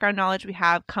the background knowledge we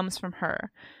have comes from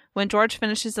her. When George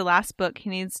finishes the last book, he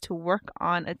needs to work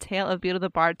on a Tale of Beetle the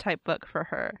Bard type book for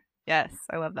her. Yes,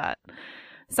 I love that.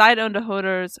 Side owned to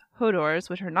Hodors,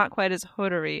 which are not quite as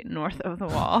Hodory north of the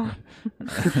wall.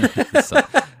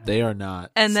 They are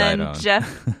not. And then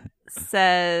Jeff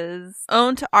says,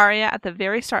 own to Arya at the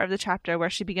very start of the chapter where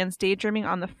she begins daydreaming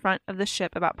on the front of the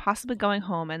ship about possibly going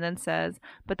home and then says,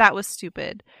 but that was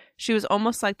stupid. She was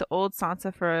almost like the old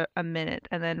Sansa for a minute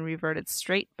and then reverted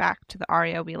straight back to the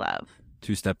Arya we love.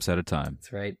 2 steps at a time.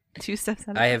 That's right. 2 steps at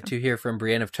a time. I have 2 here from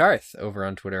Brienne of Tarth over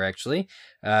on Twitter, actually.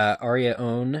 Arya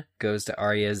own goes to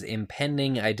Arya's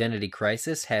impending identity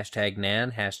crisis. Hashtag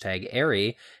Nan, hashtag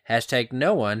Airy, hashtag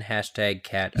no one, hashtag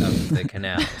cat of the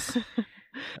canals.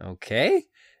 Okay.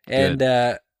 And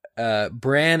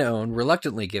Bran own,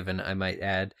 reluctantly given, I might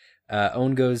add,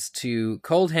 own goes to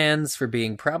Cold Hands for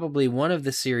being probably one of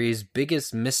the series'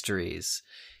 biggest mysteries.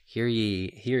 Hear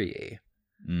ye, hear ye.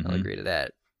 Mm-hmm. I'll agree to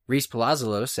that. Reese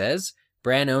Palazzolo says,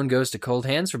 Bran own goes to Cold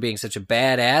Hands for being such a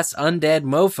badass undead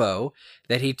mofo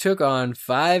that he took on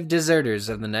 5 deserters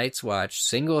of the Night's Watch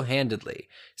single-handedly.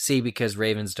 See, because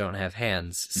ravens don't have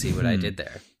hands. See what I did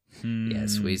there?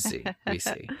 Yes, we see. We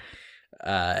see.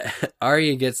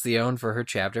 Arya gets the own for her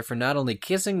chapter for not only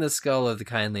kissing the skull of the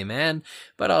kindly man,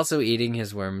 but also eating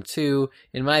his worm too.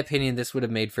 In my opinion, this would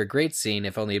have made for a great scene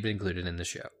if only it had been included in the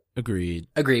show. Agreed,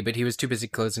 but he was too busy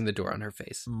closing the door on her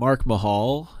face. Mark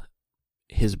Mahal,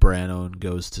 his Bran own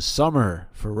goes to Summer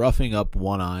for roughing up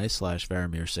One Eye /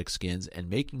 Varamir Sixskins and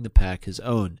making the pack his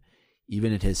own.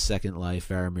 Even in his second life,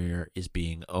 Varamir is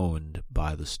being owned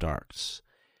by the Starks.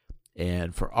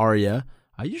 And for Arya,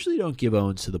 I usually don't give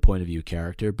owns to the point of view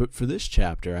character, but for this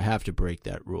chapter, I have to break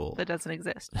that rule. That doesn't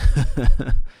exist.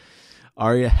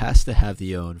 Arya has to have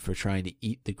the own for trying to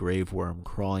eat the grave worm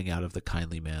crawling out of the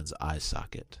kindly man's eye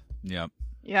socket. Yep.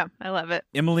 Yeah, I love it.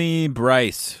 Emily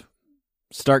Bryce.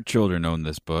 Stark children own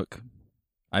this book.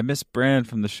 I miss Bran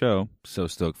from the show. So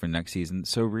stoked for next season.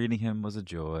 So reading him was a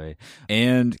joy.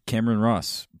 And Cameron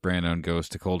Ross. Bran own goes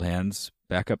to Cold Hands.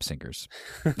 Backup sinkers.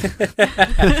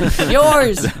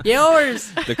 Yours!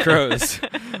 The crows.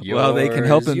 While they can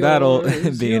help in battle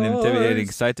and be an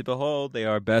intimidating sight to behold, they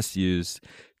are best used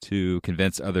to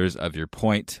convince others of your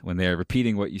point when they are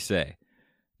repeating what you say.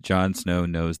 Jon Snow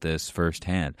knows this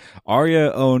firsthand.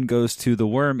 Arya Owen goes to the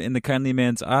worm in the kindly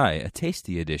man's eye, a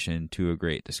tasty addition to a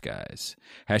great disguise.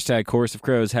 Hashtag chorus of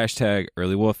crows, hashtag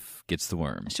early wolf gets the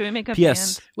worm. Should we make a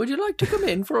P.S. band? Would you like to come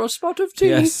in for a spot of tea?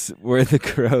 Yes, were the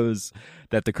crows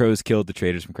killed the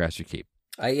traitors from Craster Keep.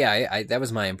 That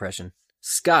was my impression.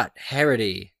 Scott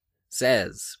Harrity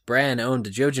says, Bran owned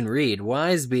Jojen Reed,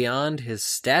 wise beyond his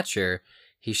stature.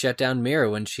 He shut down Mira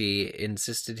when she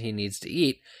insisted he needs to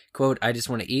eat. Quote, I just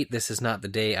want to eat. This is not the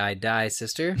day I die,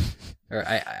 sister. Or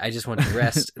I just want to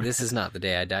rest. This is not the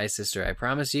day I die, sister. I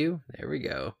promise you. There we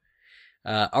go.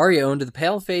 Arya owned the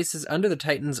pale faces under the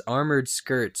Titan's armored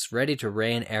skirts, ready to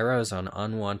rain arrows on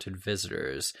unwanted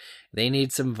visitors. They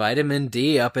need some vitamin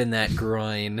D up in that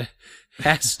groin.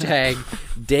 Hashtag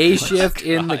day shift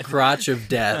in the crotch of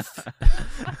death.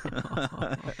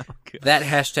 That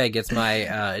hashtag gets my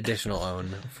additional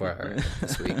own for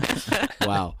this week.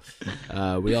 Wow.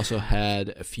 We also had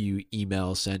a few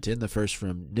emails sent in. The first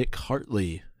from Nick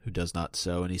Hartley, who does not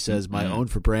so, and he says, my own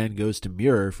for Bran goes to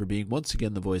Muir for being once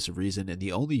again the voice of reason and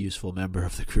the only useful member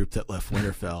of the group that left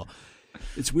Winterfell.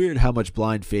 It's weird how much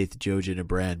blind faith Jojen and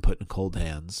Bran put in cold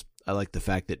hands. I like the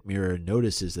fact that Mira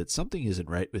notices that something isn't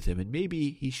right with him and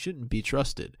maybe he shouldn't be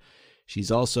trusted.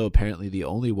 She's also apparently the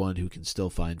only one who can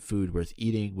still find food worth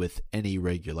eating with any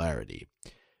regularity.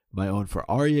 My own for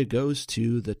Arya goes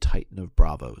to the Titan of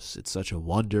Braavos. It's such a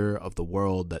wonder of the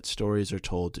world that stories are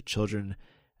told to children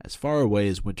as far away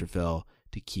as Winterfell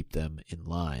to keep them in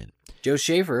line. Joe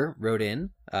Schaefer wrote in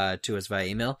to us via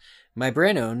email, my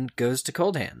Bran goes to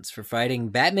Cold Hands for fighting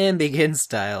Batman Begins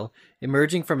style,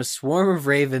 emerging from a swarm of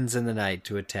ravens in the night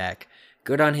to attack.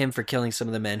 Good on him for killing some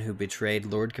of the men who betrayed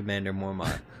Lord Commander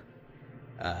Mormont.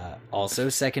 Also,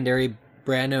 secondary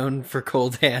Bran for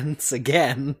Cold Hands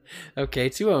again. Okay,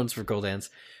 2 owns for Cold Hands.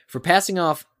 For passing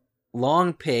off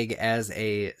Long Pig as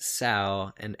a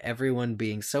sow and everyone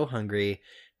being so hungry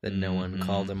that no one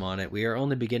called him on it. We are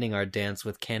only beginning our dance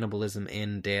with cannibalism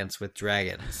in Dance with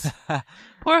Dragons.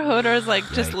 Poor Hodor's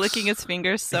just licking his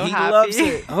fingers so he happy. Loves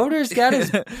it. Hodor's got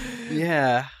his...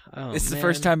 Yeah. Oh, It's the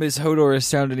first time his Hodor has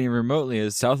sounded even remotely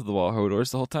as south of the wall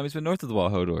Hodors. The whole time he's been north of the wall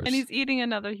Hodors. And he's eating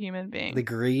another human being. The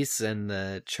grease and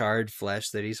the charred flesh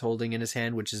that he's holding in his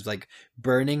hand, which is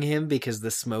burning him because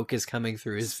the smoke is coming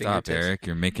through his fingertips. Stop, Eric.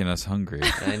 You're making us hungry.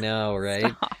 I know, right?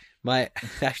 Stop. I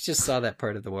just saw that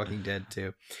part of The Walking Dead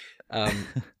too.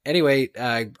 Anyway,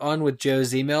 on with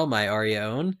Joe's email. My Arya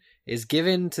own is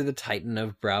given to the Titan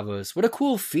of Braavos. What a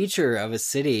cool feature of a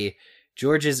city.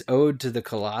 George's ode to the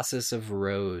Colossus of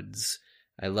Rhodes.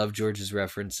 I love George's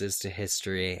references to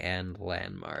history and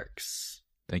landmarks.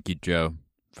 Thank you, Joe,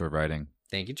 for writing.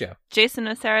 Thank you, Joe. Jason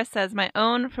Nocera says, my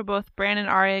own for both Bran and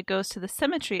Arya goes to the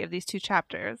symmetry of these 2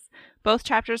 chapters. Both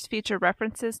chapters feature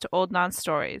references to old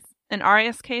non-stories. In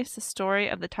Arya's case, the story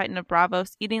of the Titan of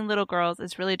Braavos eating little girls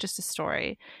is really just a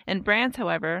story. In Bran's,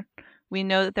 however, we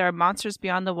know that there are monsters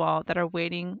beyond the wall that are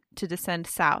waiting to descend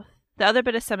south. The other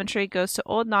bit of symmetry goes to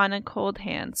Old Nan and Cold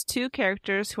Hands, 2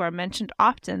 characters who are mentioned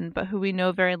often but who we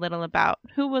know very little about.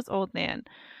 Who was Old Nan?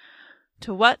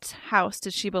 To what house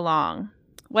did she belong?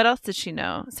 What else did she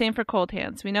know? Same for Cold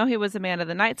Hands. We know he was a man of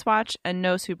the Night's Watch and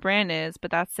knows who Bran is, but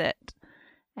that's it.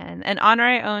 And an honor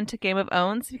I own to Game of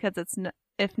Owns because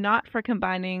if not for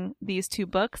combining these 2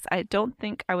 books, I don't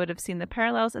think I would have seen the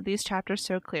parallels of these chapters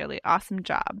so clearly. Awesome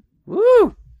job.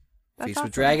 Woo! That's Feast awesome.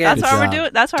 with Dragons. That's why we're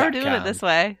doing. That's why we're .com. doing it this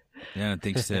way. Yeah, and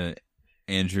thanks to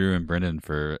Andrew and Brendan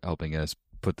for helping us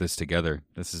put this together.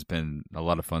 This has been a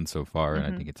lot of fun so far,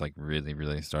 and I think it's really,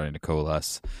 really starting to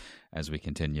coalesce as we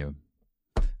continue.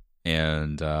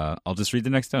 And I'll just read the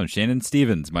next one. Shannon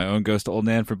Stevens, my own goes to Old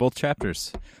Nan for both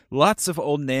chapters. Lots of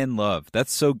Old Nan love.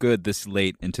 That's so good this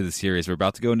late into the series. We're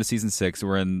about to go into season 6.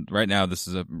 We're in right now. This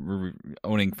is we're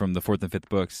owning from the 4th and 5th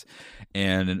books,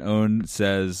 and an own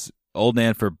says Old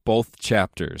Nan for both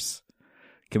chapters.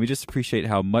 Can we just appreciate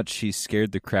how much she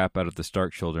scared the crap out of the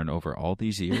Stark children over all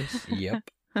these years?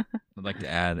 Yep. I'd like to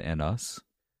add, and us.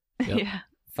 Yep. Yeah.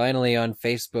 Finally, on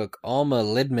Facebook, Alma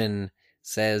Lidman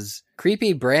says,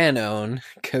 creepy Bran own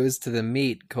goes to the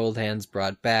meat Cold Hands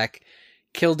brought back.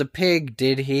 Killed a pig,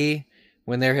 did he?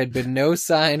 When there had been no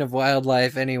sign of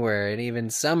wildlife anywhere, and even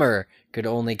summer could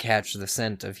only catch the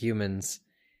scent of humans.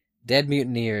 Dead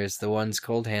mutineers, the ones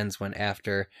Cold Hands went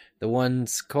after, the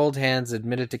ones Cold Hands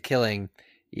admitted to killing.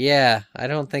 Yeah, I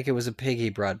don't think it was a pig he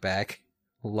brought back.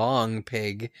 Long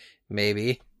pig,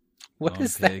 maybe. What Long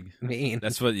does pig. that mean?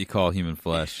 That's what you call human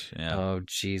flesh. Yeah. Oh,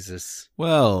 Jesus.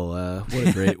 Well, what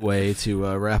a great way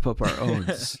to wrap up our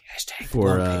owns Hashtag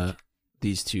for long pig.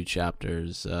 these 2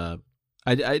 chapters.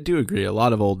 I do agree. A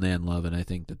lot of Old Nan love, and I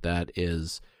think that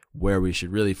is where we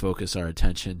should really focus our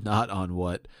attention, not on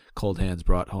what Cold Hands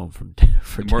brought home for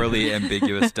Morally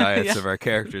ambiguous diets Yeah. of our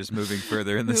characters moving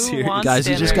further in the Who series. wants Guys,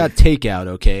 he just dinner? got takeout,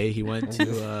 okay? He went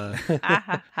to Ah,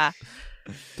 ha, ha.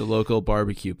 the local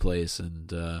barbecue place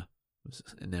and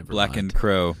never Black mind. and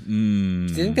Crow. Do you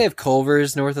think they have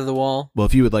Culver's north of the wall? Well,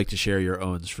 if you would like to share your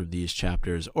owns from these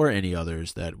chapters or any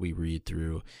others that we read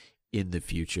through in the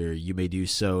future, you may do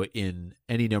so in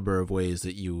any number of ways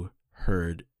that you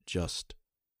heard just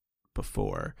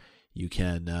before. You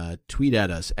can tweet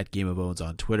at us at Game of Owns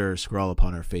on Twitter, scroll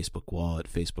upon our Facebook wall at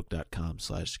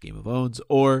facebook.com/Game of Owns,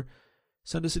 or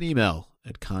send us an email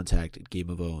at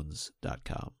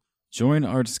contact@gameofowns.com. Join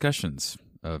our discussions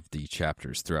of the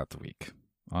chapters throughout the week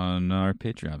on our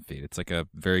Patreon feed. It's like a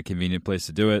very convenient place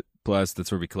to do it. Plus,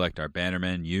 that's where we collect our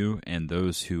bannermen, you, and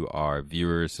those who are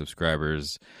viewers,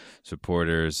 subscribers,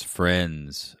 supporters,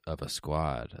 friends of a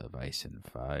squad of Ice and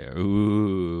Fire.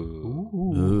 Ooh.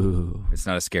 Ooh. It's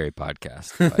not a scary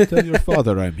podcast, Tell your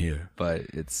father I'm here. but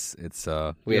it's We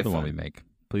the have other one fun. we make.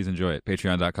 Please enjoy it.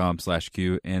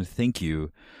 Patreon.com/Q, and thank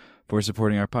you for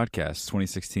supporting our podcast.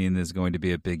 2016 is going to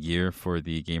be a big year for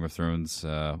the Game of Thrones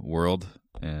world,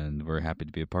 and we're happy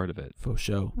to be a part of it. Faux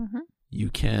show. Mhm. You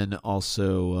can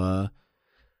also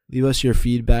leave us your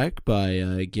feedback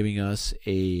by giving us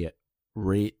a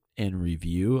rate and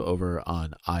review over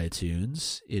on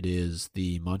iTunes. It is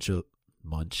the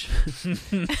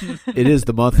It is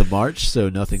the month of March, so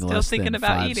nothing Still less thinking than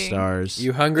about 5 eating. stars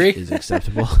You hungry? is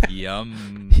acceptable.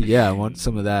 Yum. Yeah, I want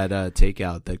some of that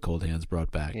takeout that Cold Hands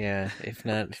brought back. Yeah, if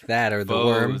not that or the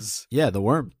worm. Foes. Yeah, the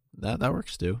worm. That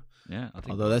works too. Yeah, I'll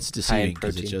take Although that's High in deceiving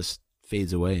because it protein. just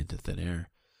fades away into thin air.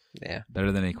 Yeah.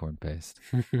 better than acorn paste.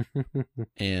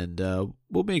 And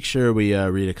we'll make sure we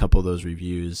read a couple of those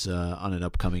reviews on an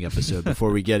upcoming episode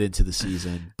before we get into the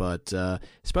season. But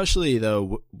especially,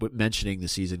 though, mentioning the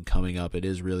season coming up, it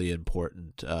is really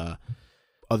important.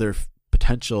 Other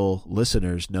potential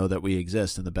listeners know that we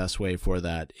exist, and the best way for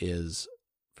that is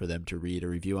for them to read a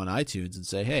review on iTunes and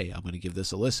say, hey, I'm going to give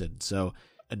this a listen. So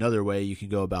another way you can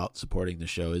go about supporting the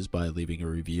show is by leaving a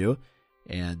review.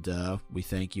 And we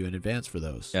thank you in advance for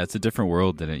those. Yeah, it's a different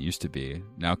world than it used to be.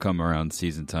 Now come around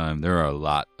season time, there are a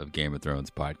lot of Game of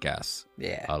Thrones podcasts.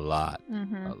 Yeah. A lot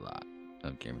Mhm.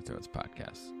 of Game of Thrones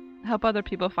podcasts. Help other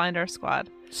people find our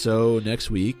squad. So next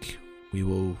week, we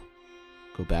will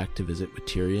go back to visit with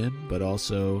Tyrion, but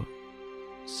also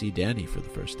see Dany for the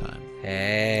first time.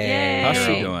 Hey. How's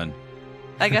she Yay. doing?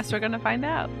 I guess we're gonna find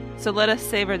out. So let us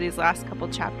savor these last couple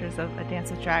chapters of A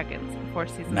Dance with Dragons before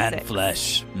season 6.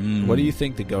 flesh. What do you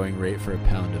think the going rate for a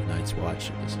pound of Night's Watch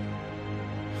is?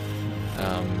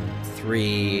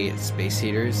 3 space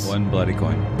heaters. One bloody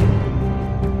coin.